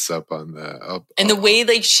put this up on the... And the way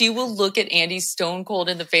like she will look at Andy stone cold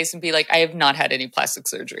in the face and be like, I have not had any plastic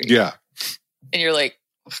surgery. Yeah. And you're like,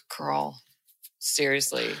 girl,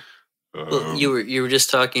 seriously. Well, you were just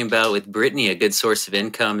talking about with Britney, a good source of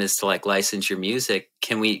income is to like license your music.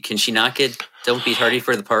 Can she not get Don't Be Tardy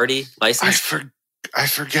for the Party license? I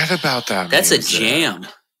forget about that. That's music. A jam.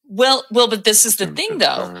 Well, but this is the thing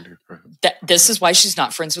though. This is why she's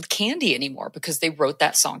not friends with Candy anymore, because they wrote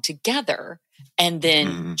that song together. And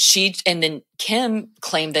then Kim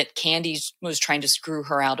claimed that Candy was trying to screw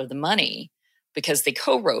her out of the money because they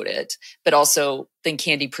co-wrote it, but also then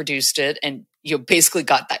Candy produced it and basically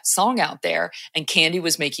got that song out there, and Candy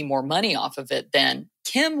was making more money off of it than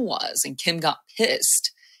Kim was, and Kim got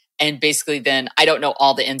pissed. And basically then, I don't know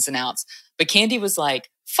all the ins and outs, but Candy was like,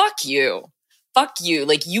 fuck you.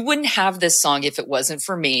 Like, you wouldn't have this song if it wasn't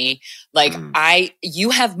for me. Like,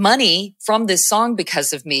 you have money from this song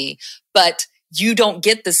because of me, but you don't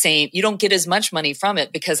get as much money from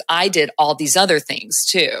it because I did all these other things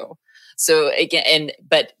too. So again,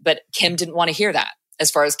 but Kim didn't want to hear that. As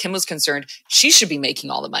far as Kim was concerned, she should be making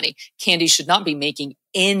all the money. Kandi should not be making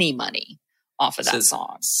any money off of that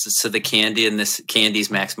song. So the Candy's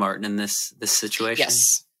Max Martin in this situation?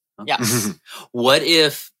 Yes. Okay. Yes. What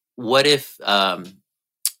if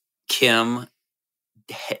Kim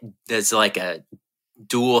does like a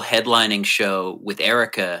dual headlining show with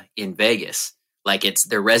Erica in Vegas? Like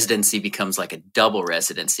their residency becomes like a double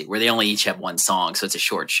residency where they only each have one song. So it's a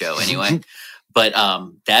short show anyway. But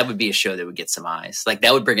that would be a show that would get some eyes. Like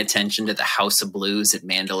that would bring attention to the House of Blues at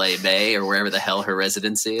Mandalay Bay or wherever the hell her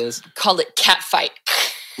residency is. Call it Catfight.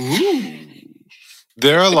 Ooh.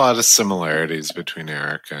 There are a lot of similarities between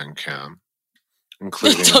Erica and Kim,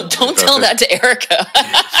 including don't tell that to Erica.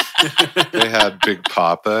 They had big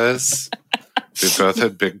papas. They both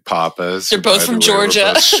had big papas. They're both from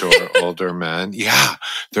Georgia. Both short, older men. Yeah,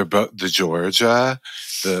 they're both the Georgia,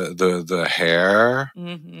 the hair,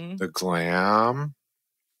 the glam.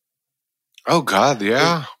 Oh God,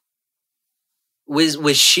 yeah.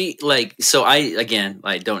 Was she like? So I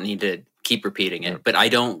don't need to keep repeating it, but I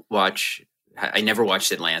don't watch. I never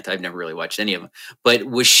watched Atlanta. I've never really watched any of them. But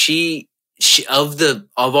was she of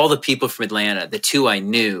all the people from Atlanta, the two I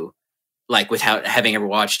knew, like without having ever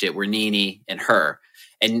watched it, were Nene and her.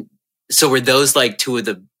 And so were those like two of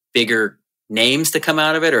the bigger names to come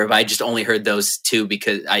out of it, or have I just only heard those two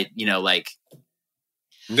because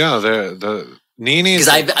No, the Nene,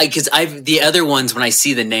 because I've the other ones, when I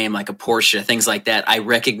see the name like a Porsche, things like that, I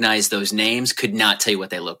recognize those names, could not tell you what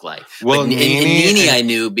they look like. Well, and Nene I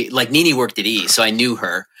knew, like Nene worked at E, so I knew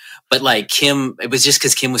her. But like Kim, it was just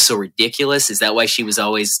because Kim was so ridiculous. Is that why she was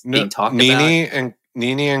always being talked about?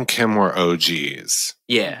 Nene and Kim were OGs.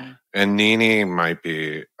 Yeah. And Nene might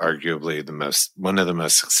be arguably one of the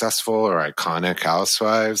most successful or iconic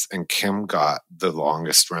housewives, and Kim got the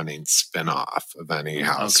longest running spinoff of any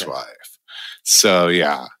housewife. Okay. So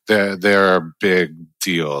yeah, there are big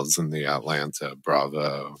deals in the Atlanta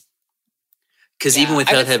Bravo. Because even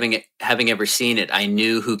without having ever seen it, I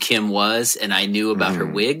knew who Kim was, and I knew about her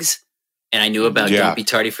wigs, and I knew about Don't Be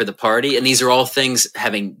Tardy for the Party, and these are all things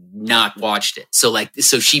having not watched it.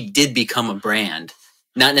 So she did become a brand.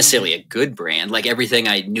 Not necessarily a good brand. Like everything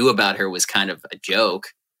I knew about her was kind of a joke.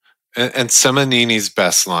 And some of Nene's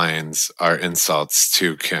best lines are insults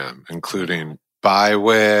to Kim, including "buy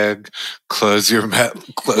wig," close your legs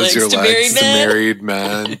to married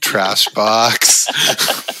men, trash box.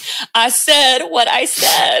 I said what I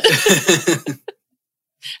said.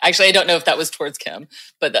 Actually, I don't know if that was towards Kim,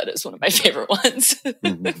 but that is one of my favorite ones.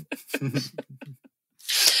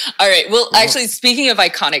 All right. Well, actually, speaking of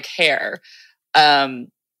iconic hair,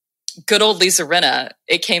 good old Lisa Rinna,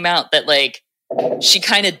 it came out that like she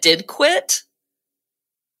kind of did quit.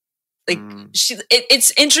 Like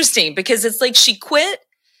it's interesting because it's like she quit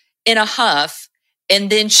in a huff, and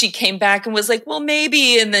then she came back and was like, well,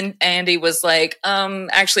 maybe. And then Andy was like,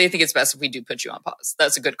 actually, I think it's best if we do put you on pause.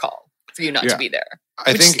 That's a good call for you not to be there.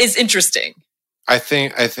 I think is interesting. I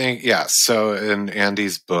think, yeah. So in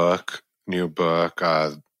Andy's new book,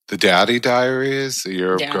 The Daddy Diaries, the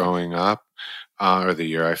year of growing up, or the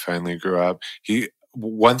year I finally grew up.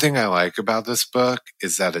 One thing I like about this book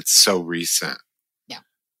is that it's so recent. Yeah.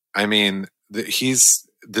 I mean,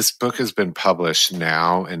 this book has been published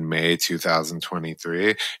now in May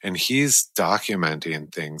 2023, and he's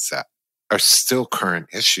documenting things that are still current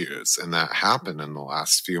issues and that happened in the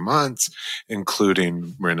last few months,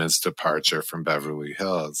 including Rinna's departure from Beverly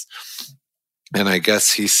Hills. And I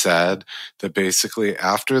guess he said that basically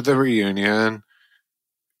after the reunion,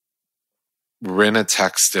 Rinna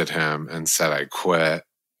texted him and said, I quit.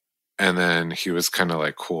 And then he was kind of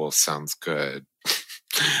like, cool, sounds good.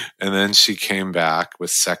 And then she came back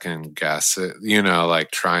with second guess,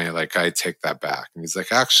 like trying, like, I take that back. And he's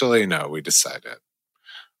like, actually, no, we decided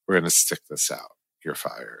we're going to stick this out. You're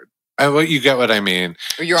fired. You get what I mean?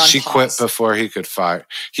 Or you're on she pause. Quit before he could fire.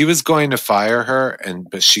 He was going to fire her,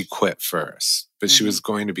 but she quit first. But she was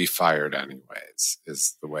going to be fired anyways,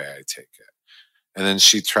 is the way I take it. And then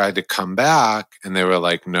she tried to come back, and they were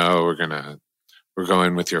like, no, we're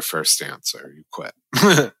going with your first answer. You quit.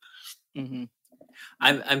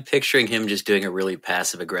 I'm picturing him just doing a really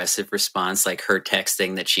passive aggressive response, like her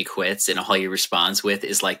texting that she quits, and all he responds with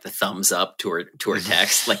is like the thumbs up to her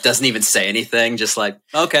text, like doesn't even say anything, just like,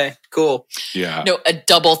 okay, cool. Yeah. No, a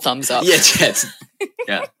double thumbs up. Yeah.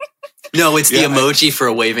 Yeah. No, it's the emoji for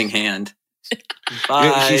a waving hand. Bye.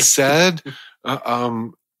 Yeah, he said,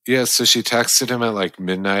 so she texted him at like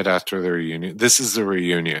midnight after the reunion. This is the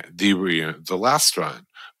reunion, the last one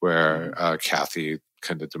where Kathy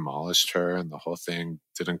kind of demolished her, and the whole thing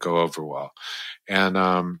didn't go over well.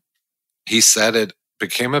 And he said it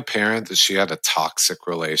became apparent that she had a toxic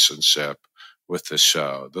relationship with the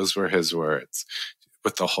show. Those were his words,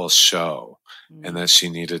 with the whole show, and that she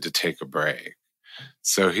needed to take a break.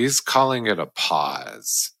 So he's calling it a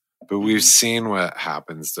pause. But we've seen what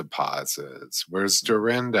happens to pauses. Where's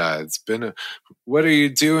Dorinda? It's been what are you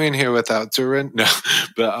doing here without Dorinda? No,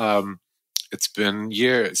 but it's been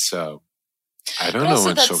years, so I don't know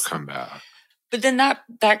when she'll come back. But then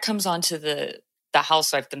that comes on to the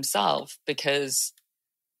housewife themselves, because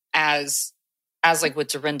as like with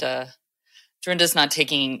Dorinda's not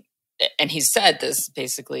taking, and he said this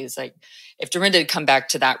basically, is like, if Dorinda had come back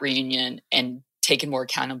to that reunion and taken more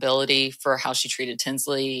accountability for how she treated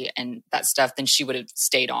Tinsley and that stuff, then she would have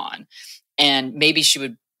stayed on, and maybe she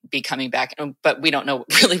would be coming back. But we don't know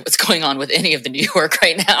really what's going on with any of the New York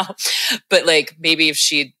right now. But like, maybe if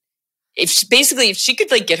she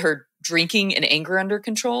could like get her drinking and anger under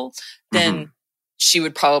control, then she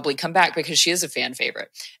would probably come back, because she is a fan favorite.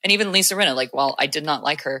 And even Lisa Rinna, like, while I did not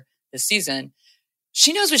like her this season,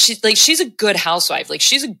 she knows what she's like. She's a good housewife. Like,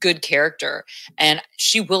 she's a good character, and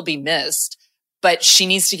she will be missed, but she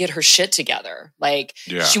needs to get her shit together. Like,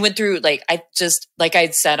 she went through, like, like I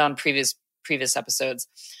said on previous episodes,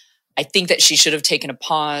 I think that she should have taken a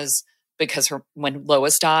pause when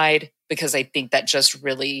Lois died, because I think that just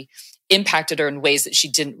really impacted her in ways that she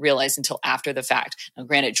didn't realize until after the fact. Now,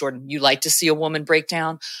 granted, Jordan, you like to see a woman break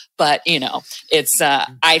down, but it's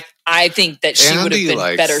I think that she would have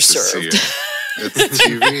been better served. It's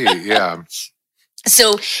TV, yeah.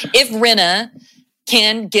 So if Rinna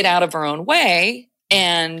can get out of her own way,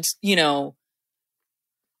 and and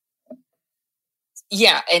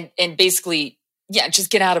basically, just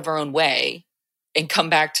get out of her own way and come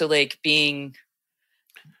back to like being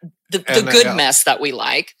the good mess that we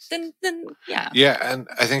like, then yeah. Yeah, and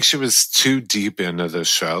I think she was too deep into the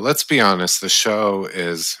show. Let's be honest, the show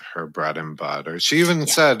is her bread and butter. She even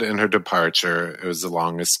said in her departure, it was the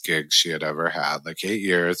longest gig she had ever had, like 8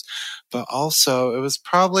 years. But also, it was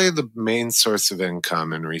probably the main source of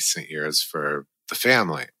income in recent years for the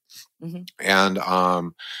family. And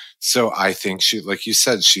so I think she, like you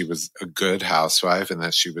said, she was a good housewife, and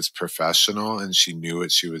that she was professional, and she knew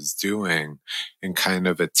what she was doing in kind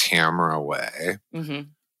of a Tamara way,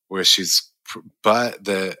 where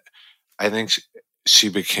I think she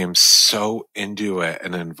became so into it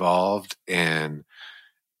and involved in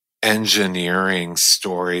engineering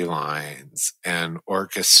storylines and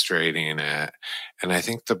orchestrating it. And I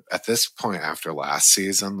think at this point, after last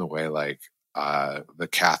season, the way like the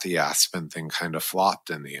Kathy Aspen thing kind of flopped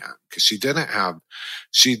in the end, because she didn't have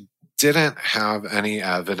any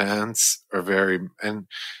evidence and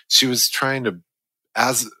she was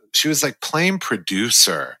she was like playing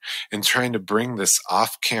producer and trying to bring this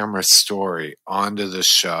off-camera story onto the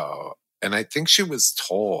show. And I think she was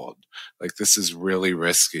told, like, this is really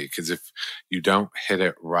risky, because if you don't hit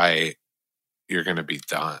it right, you're going to be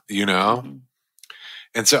done,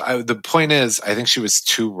 And so the point is, I think she was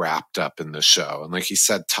too wrapped up in the show. And like he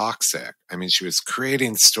said, toxic. I mean, she was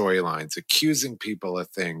creating storylines, accusing people of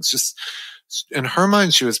things. Just in her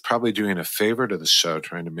mind, she was probably doing a favor to the show,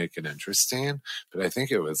 trying to make it interesting. But I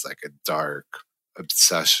think it was like a dark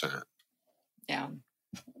obsession. Yeah.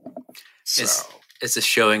 So it's a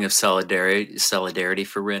showing of solidarity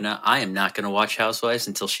for Rinna. I am not going to watch Housewives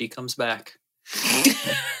until she comes back.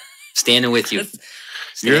 Standing with you.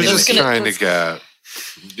 You're just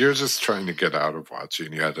trying to get out of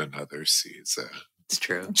watching yet another season. It's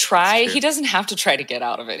true. He doesn't have to try to get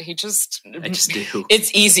out of it. I just do. It's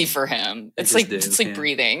easy for him. It's like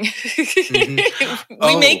breathing.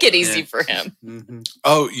 We make it easy for him.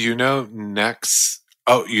 Oh, you know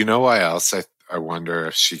why else I wonder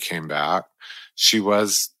if she came back? She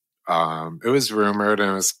was it was rumored,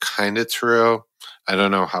 and it was kind of true. I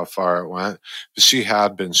don't know how far it went, but she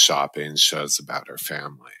had been shopping shows about her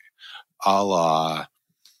family, a la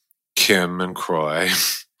Kim and Croy,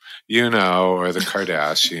 or the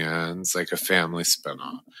Kardashians, like a family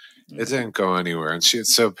spinoff. It didn't go anywhere, and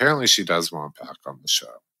so apparently she does want back on the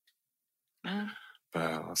show.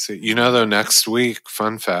 But I'll see. Though, next week,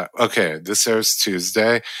 fun fact. Okay, this airs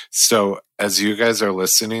Tuesday, so as you guys are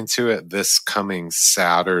listening to it, this coming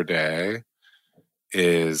Saturday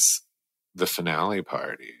is the finale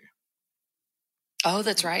party. Oh,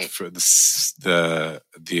 that's right. For it's the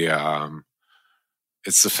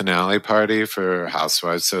finale party for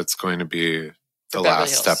Housewives, so it's going to be the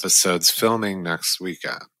last episode's filming next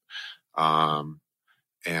weekend. And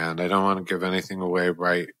I don't want to give anything away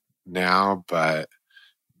right now, but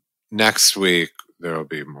next week there will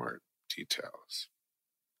be more details.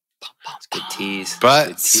 Good tease. But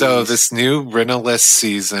Good so tease. this new Rinnaless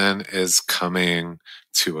season is coming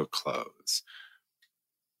to a close.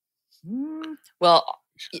 Well,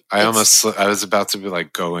 I was about to be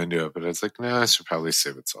like, go into it, but I was like, no, I should probably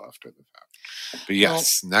save it till after the fact. But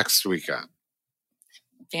yes, next weekend.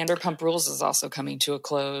 Vanderpump Rules is also coming to a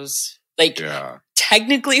close. Like, Yeah.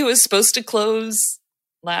 technically it was supposed to close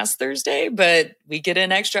last Thursday, but we get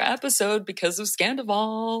an extra episode because of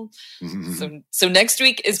Scandival. So next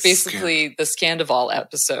week is basically the Scandival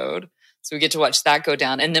episode. So we get to watch that go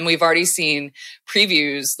down. And then we've already seen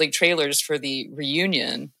previews, like trailers for the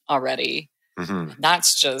reunion already.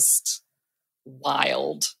 That's just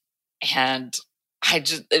wild. And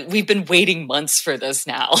we've been waiting months for this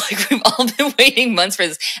now. Like, we've all been waiting months for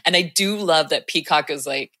this. And I do love that Peacock is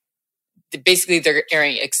like, basically they're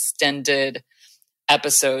airing extended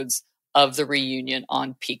episodes of the reunion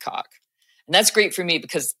on Peacock. And that's great for me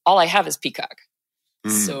because all I have is Peacock.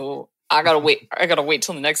 So I gotta wait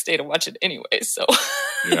till the next day to watch it anyway. So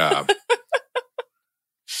yeah.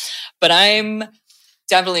 But I'm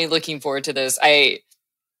definitely looking forward to this. The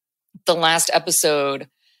last episode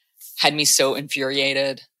had me so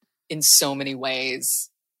infuriated in so many ways,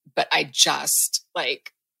 but I just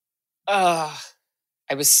I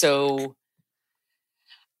was so.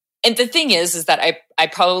 And the thing is that I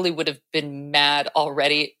probably would have been mad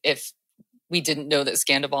already if we didn't know that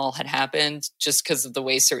Scandival had happened, just because of the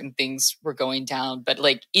way certain things were going down. But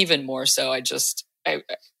like, even more so,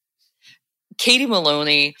 Katie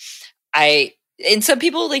Maloney, and some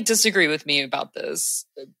people like disagree with me about this,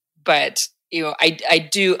 but you know, I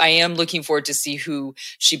am looking forward to see who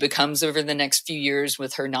she becomes over the next few years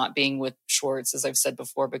with her not being with Schwartz, as I've said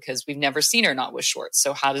before, because we've never seen her not with Schwartz.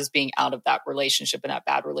 So how does being out of that relationship and that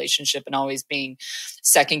bad relationship and always being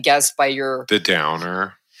second guessed by the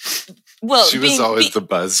downer? Well, she was always the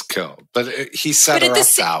buzzkill, but he set her up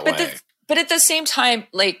that way. But at the same time,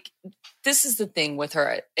 like, this is the thing with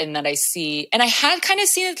her, and that I see, and I had kind of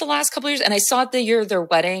seen it the last couple of years, and I saw it the year of their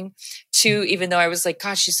wedding too, even though I was like,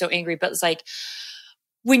 gosh, she's so angry. But it's like,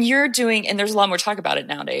 when you're doing, and there's a lot more talk about it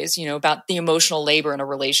nowadays, you know, about the emotional labor in a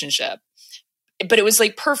relationship. But it was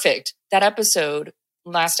like perfect, that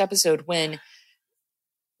last episode, when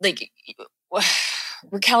like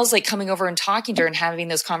Raquel's like coming over and talking to her and having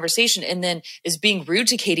this conversation, and then is being rude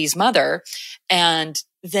to Katie's mother. And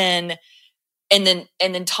then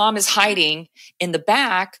Tom is hiding in the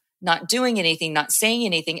back, not doing anything, not saying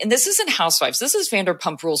anything. And this isn't Housewives. This is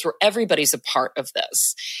Vanderpump Rules, where everybody's a part of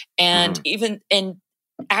this. And and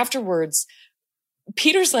afterwards,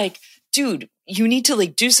 Peter's like, dude, you need to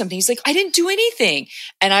like do something. He's like, I didn't do anything.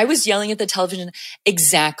 And I was yelling at the television,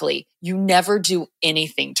 exactly. You never do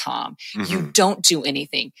anything, Tom. You don't do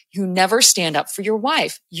anything. You never stand up for your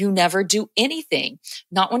wife. You never do anything.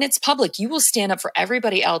 Not when it's public. You will stand up for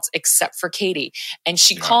everybody else except for Katie. And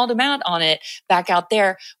she called him out on it back out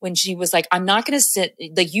there when she was like, I'm not going to sit,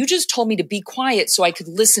 like, you just told me to be quiet so I could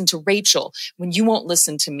listen to Rachel when you won't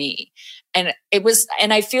listen to me. And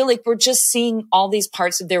I feel like we're just seeing all these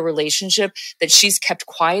parts of their relationship that she's kept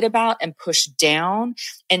quiet about and pushed down.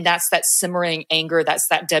 And that's that simmering anger. That's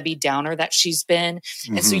that Debbie Downer that she's been.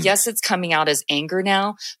 And so, yes, it's coming out as anger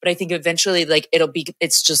now, but I think eventually like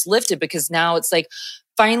it's just lifted, because now it's like,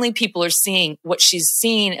 finally people are seeing what she's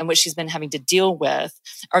seen and what she's been having to deal with,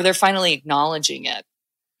 or they're finally acknowledging it.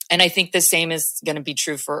 And I think the same is going to be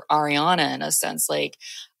true for Ariana in a sense. Like,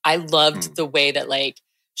 I loved the way that like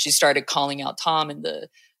she started calling out Tom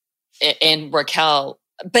and Raquel,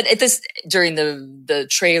 but during the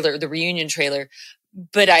trailer, the reunion trailer.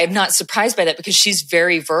 But I'm not surprised by that, because she's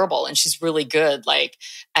very verbal and she's really good like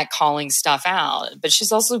at calling stuff out. But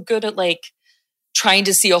she's also good at like trying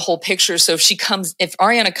to see a whole picture. So if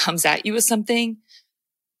Ariana comes at you with something,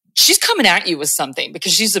 she's coming at you with something,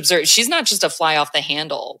 because she's observed. She's not just a fly off the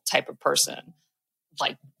handle type of person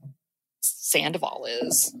like Sandoval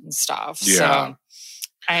is and stuff. Yeah. So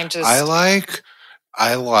I'm just, I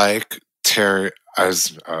like Terry.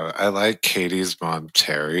 I like Katie's mom,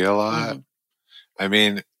 Terry, a lot. I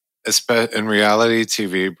mean, in reality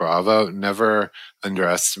TV, Bravo, never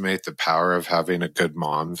underestimate the power of having a good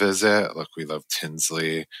mom visit. Look, we love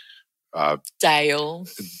Tinsley. Dale.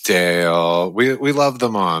 We love the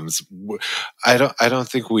moms. I don't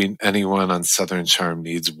think anyone on Southern Charm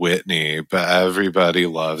needs Whitney, but everybody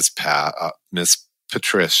loves Miss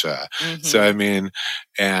Patricia. So I mean,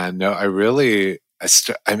 and no,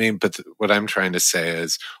 but what I'm trying to say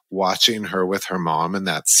is, watching her with her mom in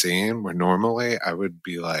that scene, where normally I would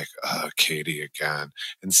be like, oh, Katie again.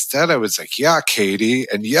 Instead, I was like, yeah, Katie.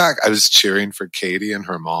 And yeah, I was cheering for Katie and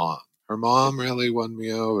her mom. Her mom really won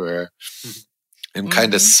me over and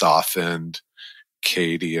kind of softened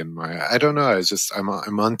Katie in I don't know.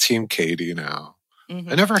 I'm on team Katie now.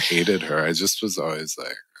 I never hated her. I just was always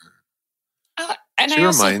like, she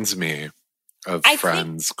reminds me of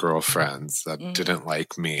girlfriends that didn't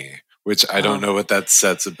like me, which I don't know what that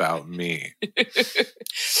says about me.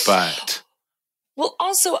 But. Well,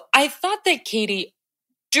 also, I thought that Katie,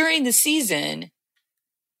 during the season,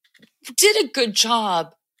 did a good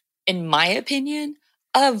job, in my opinion,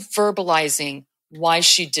 of verbalizing why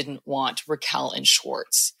she didn't want Raquel and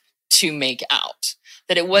Schwartz to make out.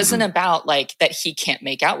 That it wasn't about like that he can't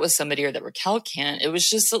make out with somebody or that Raquel can't. It was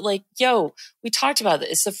just that, like, yo, we talked about it.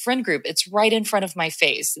 It's a friend group. It's right in front of my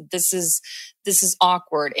face. This is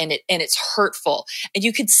awkward and it's hurtful. And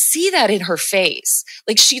you could see that in her face.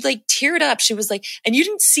 Like she like teared up. She was like, and you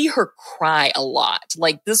didn't see her cry a lot.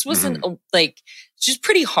 Like this wasn't like, she's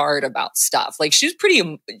pretty hard about stuff. Like she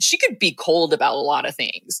could be cold about a lot of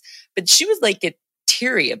things, but she was like get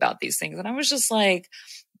teary about these things. And I was just like,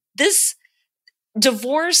 this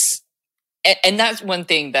divorce, and that's one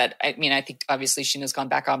thing that I think obviously Sheena's gone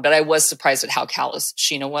back on, but I was surprised at how callous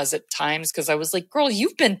Sheena was at times because I was like, girl,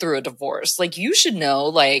 you've been through a divorce. Like you should know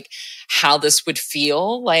like how this would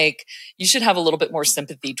feel. Like you should have a little bit more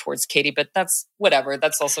sympathy towards Katie, but that's whatever.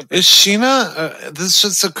 That's also is Sheena. This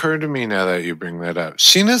just occurred to me now that you bring that up.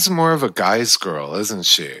 Sheena's more of a guy's girl, isn't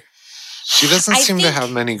she? She doesn't seem to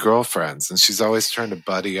have many girlfriends, and she's always trying to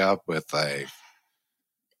buddy up with like.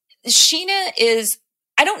 Sheena is,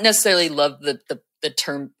 I don't necessarily love the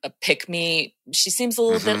term pick me. She seems a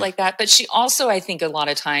little bit like that, but she also, I think a lot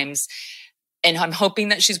of times, and I'm hoping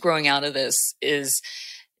that she's growing out of this, is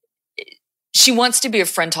she wants to be a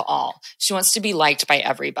friend to all. She wants to be liked by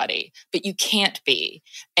everybody, but you can't be.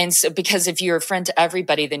 And so, because if you're a friend to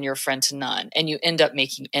everybody, then you're a friend to none, and you end up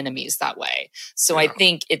making enemies that way. So I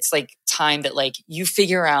think it's like time that like you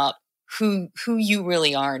figure out who you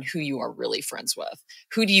really are and who you are really friends with.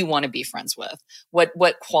 Who do you want to be friends with?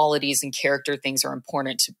 What qualities and character things are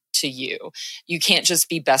important to you? You can't just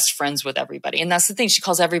be best friends with everybody. And that's the thing. She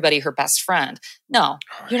calls everybody her best friend. No,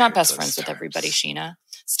 you're not best friends with everybody, Sheena.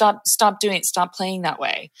 Stop playing that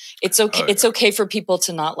way. It's okay. It's okay for people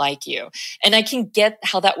to not like you. And I can get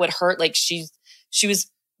how that would hurt. Like she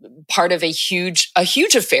was part of a huge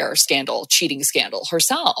affair scandal, cheating scandal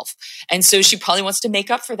herself. And so she probably wants to make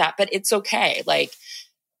up for that, but it's okay. Like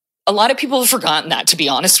a lot of people have forgotten that, to be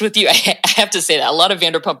honest with you. I have to say that a lot of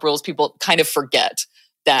Vanderpump Rules people kind of forget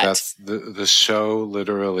that. That's the show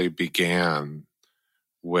literally began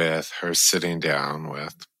with her sitting down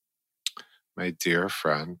with my dear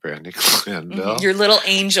friend, Brandi Glanville. Your little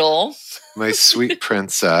angel. My sweet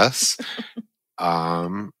princess.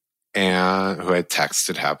 And who I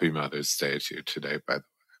texted Happy Mother's Day to today, by the way.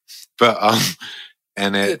 But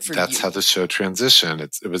and that's how the show transitioned.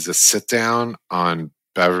 It was a sit down on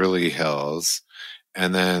Beverly Hills,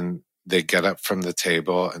 and then they get up from the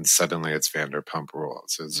table, and suddenly it's Vanderpump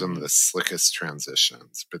Rules. It was one of the slickest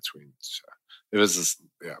transitions between. It was this,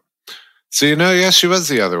 yeah. So she was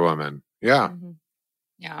the other woman, yeah,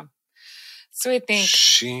 yeah. So I think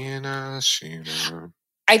Sheena.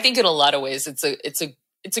 I think in a lot of ways it's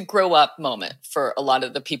a grow up moment for a lot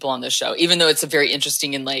of the people on the show, even though it's a very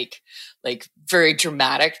interesting and like very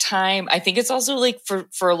dramatic time. I think it's also like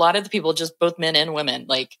for a lot of the people, just both men and women,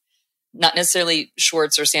 like not necessarily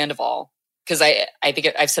Schwartz or Sandoval. Cause I think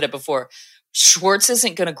I've said it before, Schwartz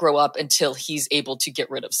isn't going to grow up until he's able to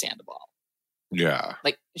get rid of Sandoval. Yeah.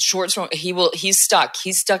 Like Schwartz, he's stuck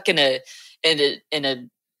in a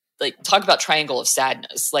like, talk about triangle of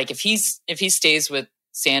sadness. Like if he stays with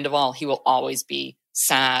Sandoval, he will always be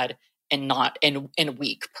sad and not and a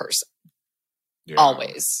weak person. Yeah.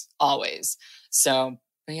 Always. So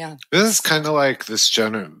yeah. This is kind of like this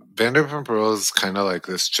Vanderpump Rules is kind of like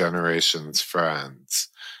this generation's Friends.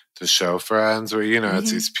 The show Friends, where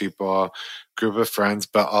it's these people, group of friends,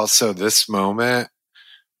 but also this moment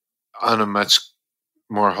on a much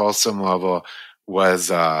more wholesome level was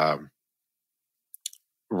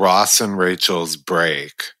Ross and Rachel's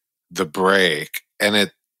break, and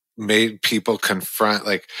it made people confront,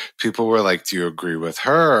 like people were like, do you agree with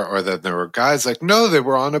her? Or that there were guys like, no, they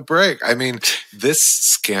were on a break. I mean, this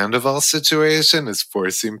Scandival situation is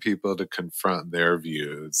forcing people to confront their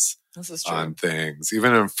views on things.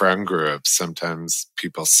 Even in friend groups, sometimes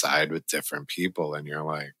people side with different people and you're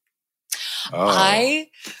like, oh. I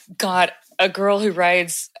got a girl who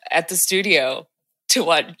rides at the studio to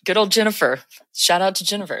what? Good old Jennifer. Shout out to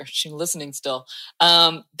Jennifer. She's listening still.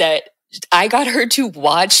 That I got her to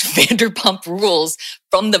watch Vanderpump Rules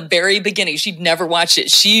from the very beginning. She'd never watched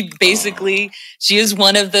it. She is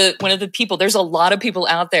one of the people. There's a lot of people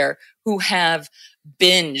out there who have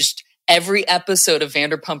binged every episode of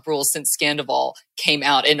Vanderpump Rules since Scandival came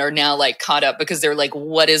out and are now like caught up because they're like,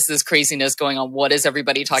 what is this craziness going on? What is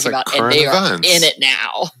everybody talking about? And they are in it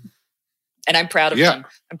now. And I'm proud of them.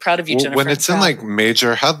 I'm proud of you, Jennifer. When it's in like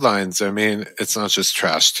major headlines, I mean, it's not just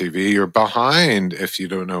trash TV. You're behind if you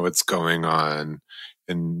don't know what's going on.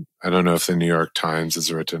 And I don't know if the New York Times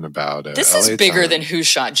has written about it. This is bigger than Who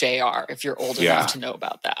Shot JR, if you're old enough to know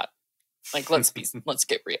about that. Like, let's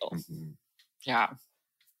get real. Mm-hmm. Yeah.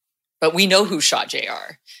 But we know who shot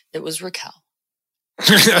JR. It was Raquel.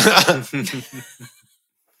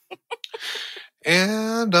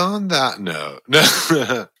 And on that note,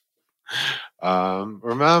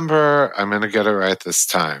 remember, I'm going to get it right this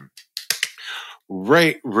time.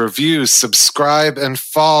 Rate, review, subscribe, and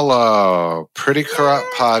follow Pretty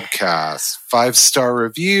Corrupt Podcast. 5-star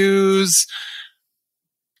reviews.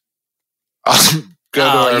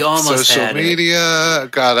 Go to our social media.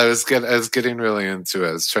 God, I was getting really into it.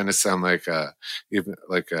 I was trying to sound like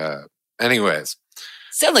anyways.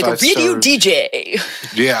 Sound like a radio DJ.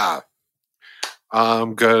 Yeah.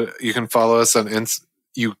 Good. You can follow us on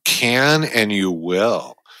you can and you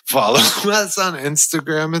will follow us on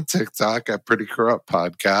Instagram and TikTok at Pretty Corrupt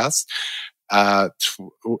Podcast.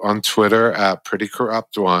 On Twitter at Pretty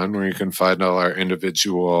Corrupt One, where you can find all our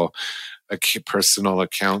individual personal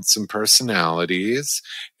accounts and personalities.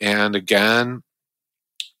 And again,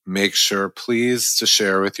 make sure, please, to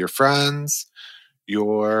share with your friends,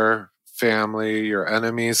 your family, your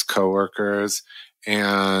enemies, coworkers,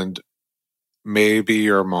 and maybe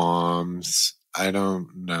your moms. I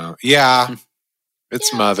don't know. Yeah,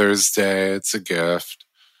 it's Mother's Day. It's a gift.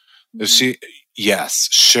 Yes,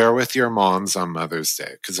 share with your moms on Mother's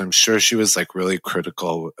Day, because I'm sure she was like really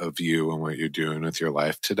critical of you and what you're doing with your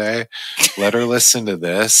life today. Let her listen to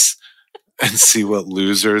this and see what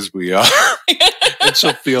losers we are. And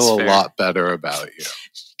she'll feel a lot better about you.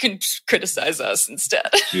 She can criticize us instead.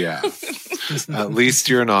 Yeah. At least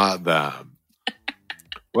you're not them.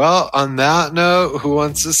 Well, on that note, who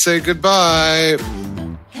wants to say goodbye?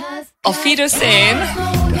 Auf Wiedersehen.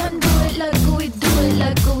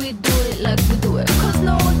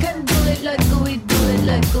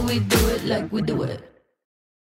 Like we do it.